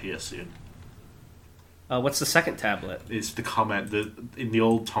I've got here soon. What's the second tablet? It's the comment. In the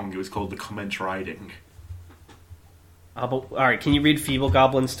old tongue, it was called the comment writing. Alright, can you read Feeble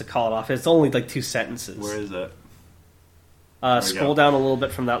Goblins to call it off? It's only like 2 sentences. Where is it? Scroll down a little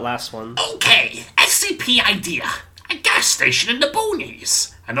bit from that last one. Okay, SCP idea. A gas station in the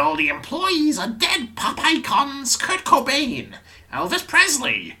boonies. And all the employees are dead pop icons Kurt Cobain, Elvis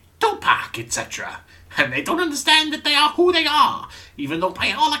Presley, Tupac, etc. And they don't understand that they are who they are, even though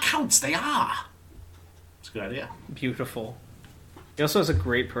by all accounts they are. It's a good idea. Beautiful. He also has a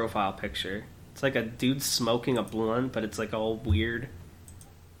great profile picture. It's like a dude smoking a blunt, but it's like all weird.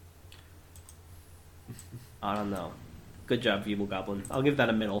 I don't know. Good job, Feeble Goblin. I'll give that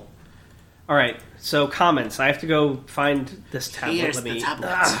a middle. Alright, so comments. I have to go find this tablet. Here's the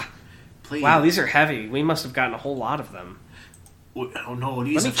tablets. Please. Wow, these are heavy. We must have gotten a whole lot of them. Oh no,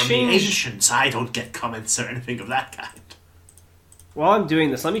 these are from the ancients. I don't get comments or anything of that kind. While I'm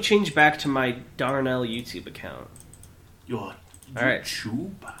doing this, let me change back to my Darnell YouTube account. Your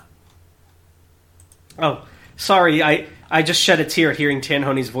YouTube? Oh, sorry, I just shed a tear hearing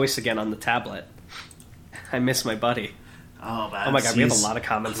Tanhoney's voice again on the tablet. I miss my buddy. Oh, man. Oh my god, we have a lot of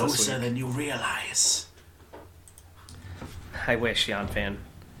comments this week. Closer than you realize. I wish, Jan Fan.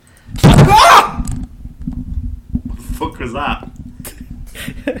 What the fuck was that?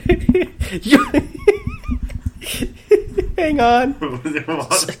 Hang on.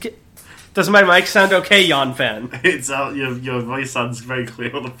 What? Does my mic sound okay, Yon Fan? It's your voice sounds very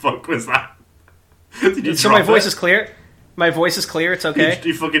clear. What the fuck was that? Did you So drop my voice it? is clear? My voice is clear, it's okay?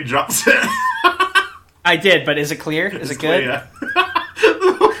 You fucking dropped it. I did, but is it clear? Is It's it good? clear.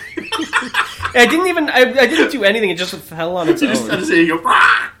 I didn't do anything, it just fell on its I own. just hear you go.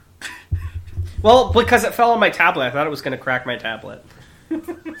 "Rah!" Well, because it fell on my tablet, I thought it was going to crack my tablet.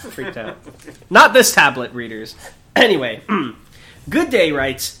 Freaked out. Not this tablet, readers. Anyway, Good Day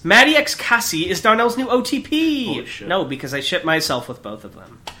writes, Maddie X Cassie is Darnell's new OTP. Holy shit. No, because I ship myself with both of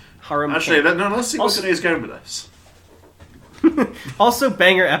them. Harum Actually, King. let's see what Also- today's going with this. Also,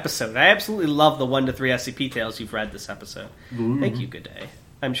 banger episode. I absolutely love the 1 to 3 SCP tales you've read this episode. Thank you, Good Day.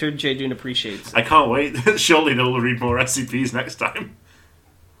 I'm sure Jay Dune appreciates it. I can't wait. Surely they'll read more SCPs next time.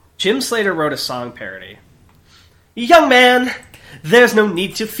 Jim Slater wrote a song parody. Young man, there's no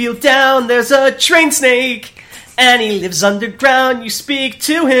need to feel down. There's a train snake, and he lives underground. You speak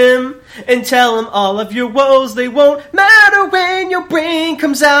to him and tell him all of your woes. They won't matter when your brain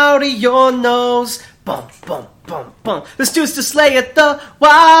comes out of your nose. Bum, bum, bum, bum. This dude's to slay at the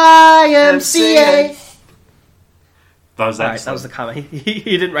YMCA. That was Alright, that was the comment. He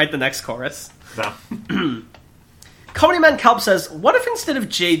didn't write the next chorus. No. Comedy Man Kelp says, what if instead of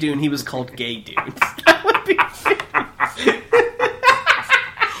J Dune he was called Gay Dune? That would be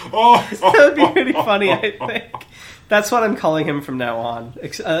that would be pretty funny, I think. That's what I'm calling him from now on,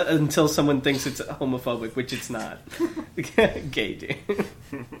 until someone thinks it's homophobic, which it's not. Gay Dune.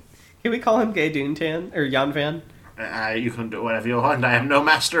 Can we call him Gay Dune Tan? Or Yan Van? You can do whatever you want. I am no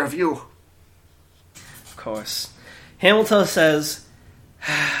master of you. Of course. Hamilton says,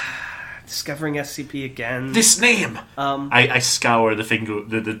 discovering SCP again. This name! Um, I scour the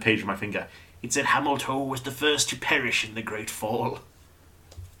page with my finger. It said Hamilton was the first to perish in the Great Fall.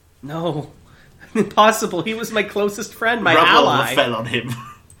 No. Impossible. He was my closest friend, my Rubble ally. fell on him.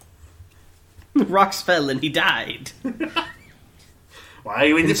 Rocks fell and he died. Why are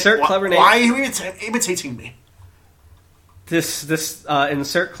you Insert clever name. Why are you imitating me? This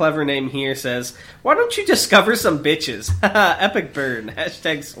insert clever name here says, why don't you discover some bitches? Epic burn.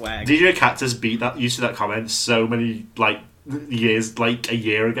 Hashtag swag. DJ Cactus beat that used to that comment so many years, like a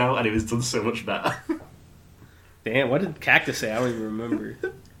year ago, and it was done so much better. Damn, what did Cactus say? I don't even remember.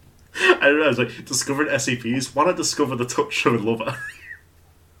 I don't know, I was like, discovering SCPs, why not discover the touch of a lover?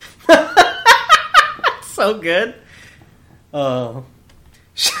 So good. Oh.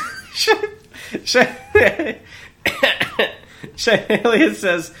 Shahelia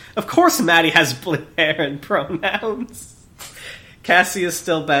says, of course Maddie has blue hair and pronouns. Cassie is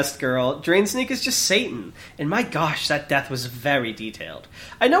still best girl. Drain Sneak is just Satan. And my gosh, that death was very detailed.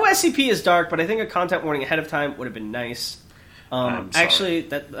 I know SCP is dark, but I think a content warning ahead of time would have been nice. Actually,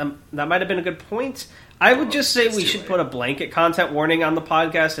 that might have been a good point. I would just say we should put a blanket content warning on the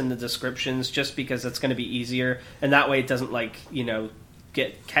podcast in the descriptions, just because it's going to be easier, and that way it doesn't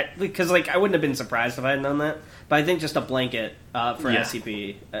get because I wouldn't have been surprised if I had known that. But I think just a blanket for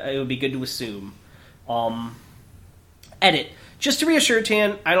SCP, it would be good to assume. Edit. Just to reassure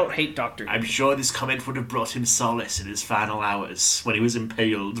Tan, I don't hate Dr. I'm sure this comment would have brought him solace in his final hours when he was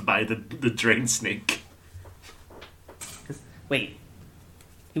impaled by the drain snake. Wait.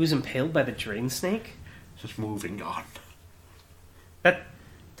 He was impaled by the drain snake? Just moving on. That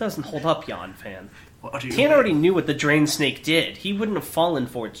doesn't hold up, Yon Fan. What do you Tan mean? already knew what the drain snake did. He wouldn't have fallen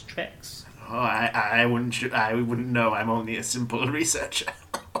for its tricks. Oh, I wouldn't know. I'm only a simple researcher.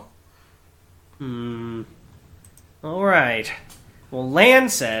 Alright. Well, Lan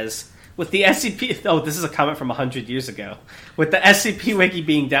says, with the SCP... Oh, this is a comment from 100 years ago. With the SCP Wiki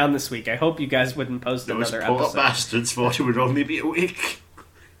being down this week, I hope you guys wouldn't post Those another poor episode. bastards thought it would only be a week.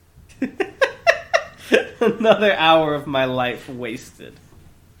 Another hour of my life wasted.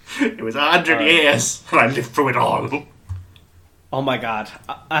 It was 100 years, and I lived through it all. Oh my god.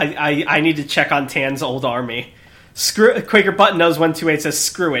 I need to check on Tan's old army. Quaker Button Nose 128 says,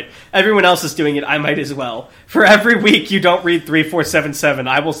 screw it. Everyone else is doing it, I might as well. For every week you don't read 3477,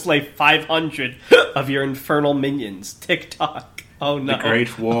 I will slay 500 of your infernal minions. TikTok. Oh no. The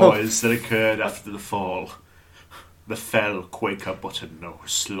great wars that occurred after the fall. The fell Quaker Button Nose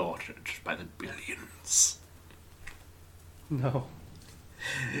slaughtered by the billions. No.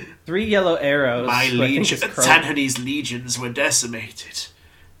 3 yellow arrows. My who I think legion, is Crow- Tanhany's legions were decimated,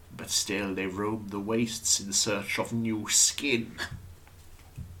 but still they roamed the wastes in search of new skin.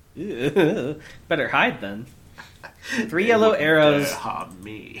 Better hide then. 3 They yellow wouldn't arrows. dare harm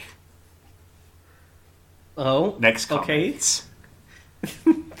me. Oh. Next Okay. comments.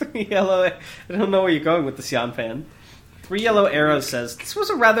 3 yellow. I don't know where you're going with this, Yan Fan. Three Yellow Arrows says, this was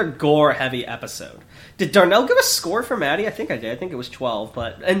a rather gore-heavy episode. Did Darnell give a score for Maddie? I think I did. I think it was 12,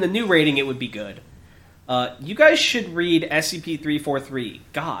 but in the new rating, it would be good. You guys should read SCP-343,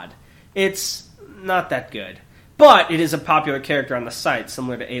 God. It's not that good. But it is a popular character on the site,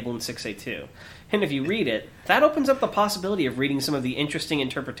 similar to Abel and 682. And if you read it, that opens up the possibility of reading some of the interesting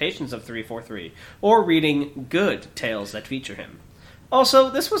interpretations of 343, or reading good tales that feature him. Also,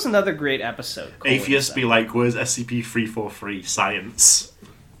 this was another great episode. Atheists be like, where's SCP-343? Science.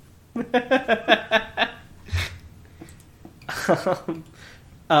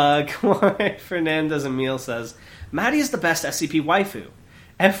 Fernandez Emil says, Maddie is the best SCP waifu.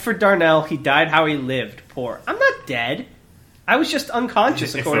 F for Darnell, he died how he lived. Poor. I'm not dead. I was just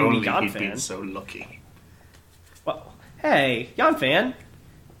unconscious, according to Yon Fan. Been so lucky. Well, hey, Yon Fan.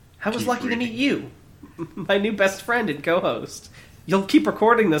 I was lucky to meet you. My new best friend and co-host. You'll keep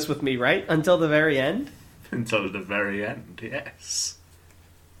recording this with me, right? Until the very end? Until the very end, yes.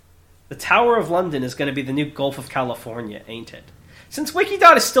 The Tower of London is going to be the new Gulf of California, ain't it? Since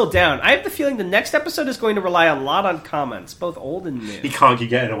Wikidot is still down, I have the feeling the next episode is going to rely a lot on comments, both old and new. He can't keep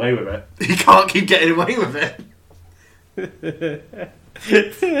getting away with it. He can't keep getting away with it.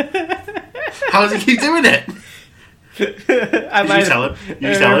 How does he keep doing it? Did you tell him?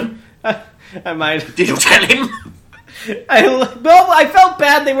 You tell him? I might. Did you tell him? I felt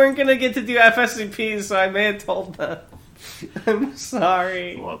bad they weren't going to get to do FSCP, so I may have told them. I'm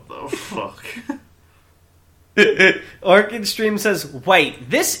sorry. What the fuck? Orchid Stream says, wait,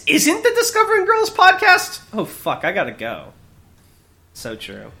 this isn't the Discovering Girls podcast? Oh, fuck, I gotta go. So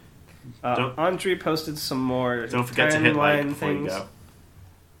true. Andre posted some more. Don't forget to hit like before things. You go.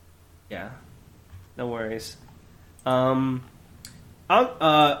 Yeah, no worries. An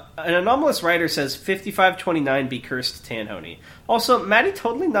anomalous writer says 5529 be cursed Tanhoney. Also, Maddie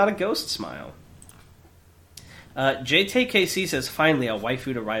totally not a ghost smile. JTKC says finally a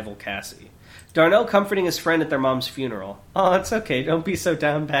waifu to rival Cassie. Darnell comforting his friend at their mom's funeral. Oh, it's okay. Don't be so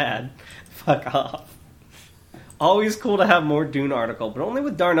down bad. Fuck off. Always cool to have more Dune article, but only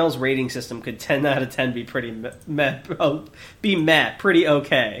with Darnell's rating system could 10 out of 10 be pretty pretty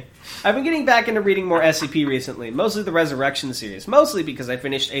okay. I've been getting back into reading more SCP recently, mostly the Resurrection series, mostly because I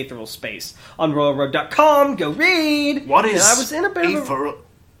finished Aetheral Space on RoyalRoad.com. Go read! What is and I was in a bit Aetheral...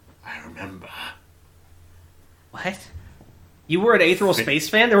 I remember. What? You were an Aetheral Space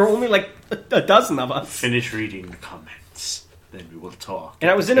fan? There were only like a dozen of us. Finish reading the comments, then we will talk.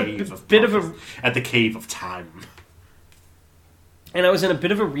 And I was in a bit of a... At the Cave of Time. And I was in a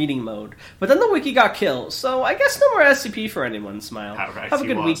bit of a reading mode. But then the wiki got killed, so I guess no more SCP for anyone, Smile. Outright Have a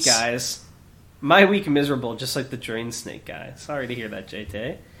good week, guys. My week miserable, just like the Drain Snake guy. Sorry to hear that,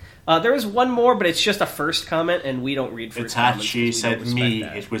 JT. There is one more, but it's just a first comment, and we don't read first comments. Itachi said me.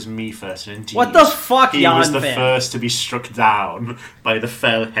 It was me first. Indeed. What the fuck, He Jan was the Van? first to be struck down by the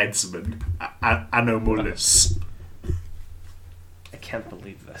fell headsman, Anomulus. I can't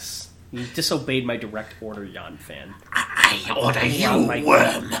believe this. You disobeyed my direct order, Jan Fan. I order you,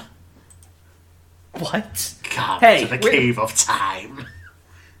 worm. What? Come Hey, to the Cave of Time.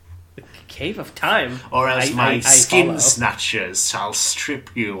 Cave of Time? Or else my I skin follow. snatchers shall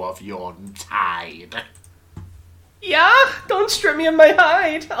strip you of your hide. Yeah? Don't strip me of my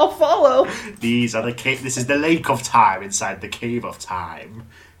hide. I'll follow. These are the This is the Lake of Time inside the Cave of Time.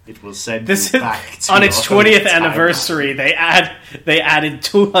 It will send This you is back to on its your 20th time. anniversary. They added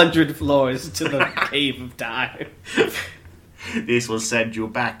 200 floors to the Cave of Time. This will send you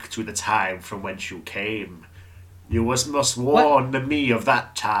back to the time from whence you came. You must warn me of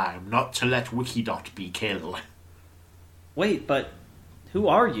that time, not to let Wikidot be killed. Wait, but who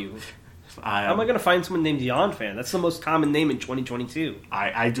are you? How am I going to find someone named Yonfan? That's the most common name in 2022.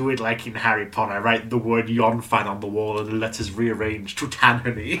 I do it like in Harry Potter. I write the word Yonfan on the wall and the letters rearranged to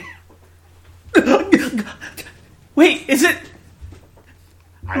Tanhoney. Wait, is it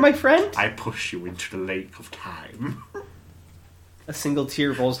my friend? I push you into the Lake of Time. A single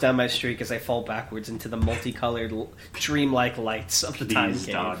tear rolls down my streak as I fall backwards into the multicolored, dreamlike lights of the Time Please,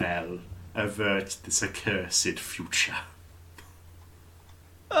 Cave. Darnell, avert this accursed future.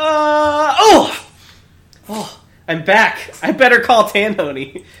 Oh, I'm back. I better call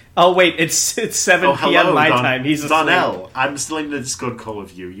Tanhoney. Oh wait, it's 7 p.m. my time. He's asleep. Darnell, I'm still in the Discord call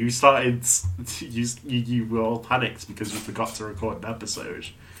with you. You started, you were all panicked because you forgot to record an episode.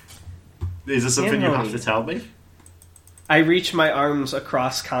 Is there something you have to tell me? I reach my arms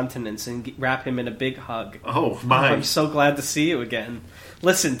across continents and wrap him in a big hug. Oh my! I'm so glad to see you again.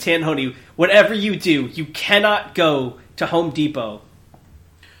 Listen, Tanhoney, whatever you do, you cannot go to Home Depot.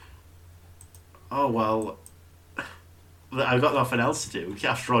 Oh, well, I've got nothing else to do.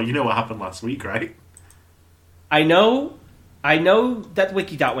 After all, you know what happened last week, right? I know, I know that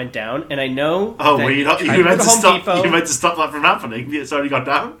Wikidot went down, and I know. Oh, that well, you meant to stop. You meant to stop that from happening. It's already gone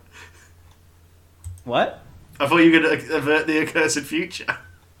down. What? I thought you were going to avert the accursed future.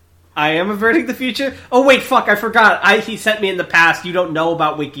 I am averting the future? Oh, wait, fuck, I forgot. He sent me in the past. You don't know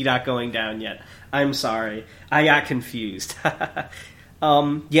about Wikidot going down yet. I'm sorry. I got confused.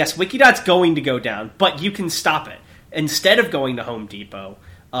 Yes, Wikidot's going to go down, but you can stop it. Instead of going to Home Depot,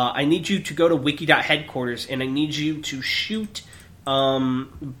 I need you to go to Wikidot headquarters, and I need you to shoot... what's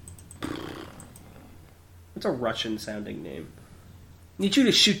a Russian-sounding name? I need you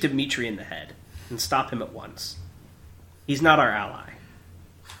to shoot Dmitri in the head and stop him at once. He's not our ally.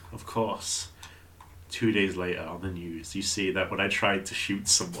 Of course. 2 days later on the news, you see that when I tried to shoot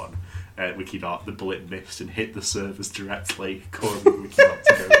someone at Wikidot, the bullet missed and hit the servers directly, causing Wikidot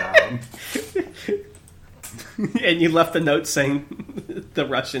to go down. And you left a note saying the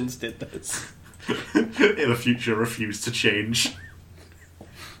Russians did this. In the future, refuse to change.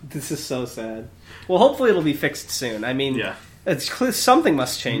 This is so sad. Well, hopefully it'll be fixed soon. I mean, Yeah. it's clear something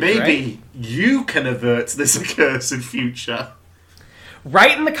must change, Maybe right? you can avert this accursed future.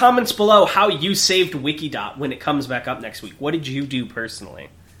 Write in the comments below how you saved Wikidot when it comes back up next week. What did you do personally?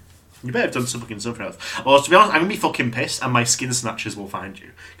 You better have done something else. Or, to be honest, I'm going to be fucking pissed, and my skin snatchers will find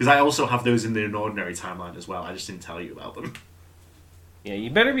you. Because I also have those in the ordinary timeline as well. I just didn't tell you about them. Yeah, you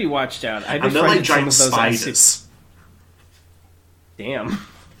better be watched out. I And they're like befriended some giant of those spiders. Damn.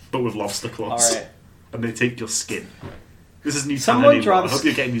 But with lobster claws. Alright. And they take your skin. This is new Someone anymore. draw I the hope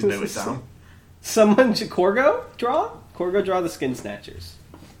you're getting these notes down. Someone... Corgo draw? Corgo draw the skin snatchers.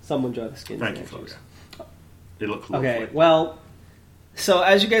 Someone draw the skin Thank you, snatchers. Claudia. They look lovely. Okay, well... So,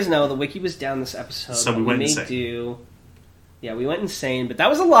 as you guys know, the wiki was down this episode. So we went insane. Yeah, we went insane, but that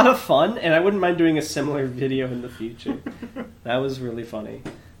was a lot of fun, and I wouldn't mind doing a similar video in the future. That was really funny.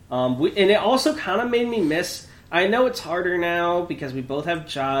 And it also kind of made me miss... I know it's harder now because we both have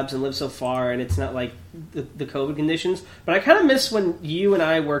jobs and live so far, and it's not like the COVID conditions, but I kind of miss when you and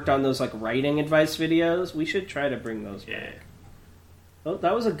I worked on those like writing advice videos. We should try to bring those back. Oh,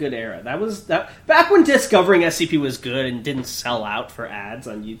 that was a good era. That was back when discovering SCP was good and didn't sell out for ads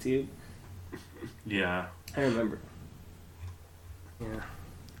on YouTube. Yeah. I remember. Yeah.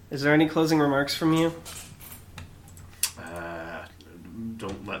 Is there any closing remarks from you?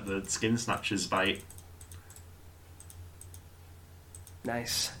 Don't let the skin snatchers bite.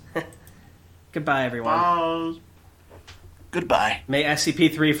 Nice. Goodbye, everyone. Bye. Goodbye. May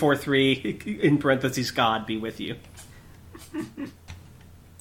SCP-343, in parentheses, God, be with you.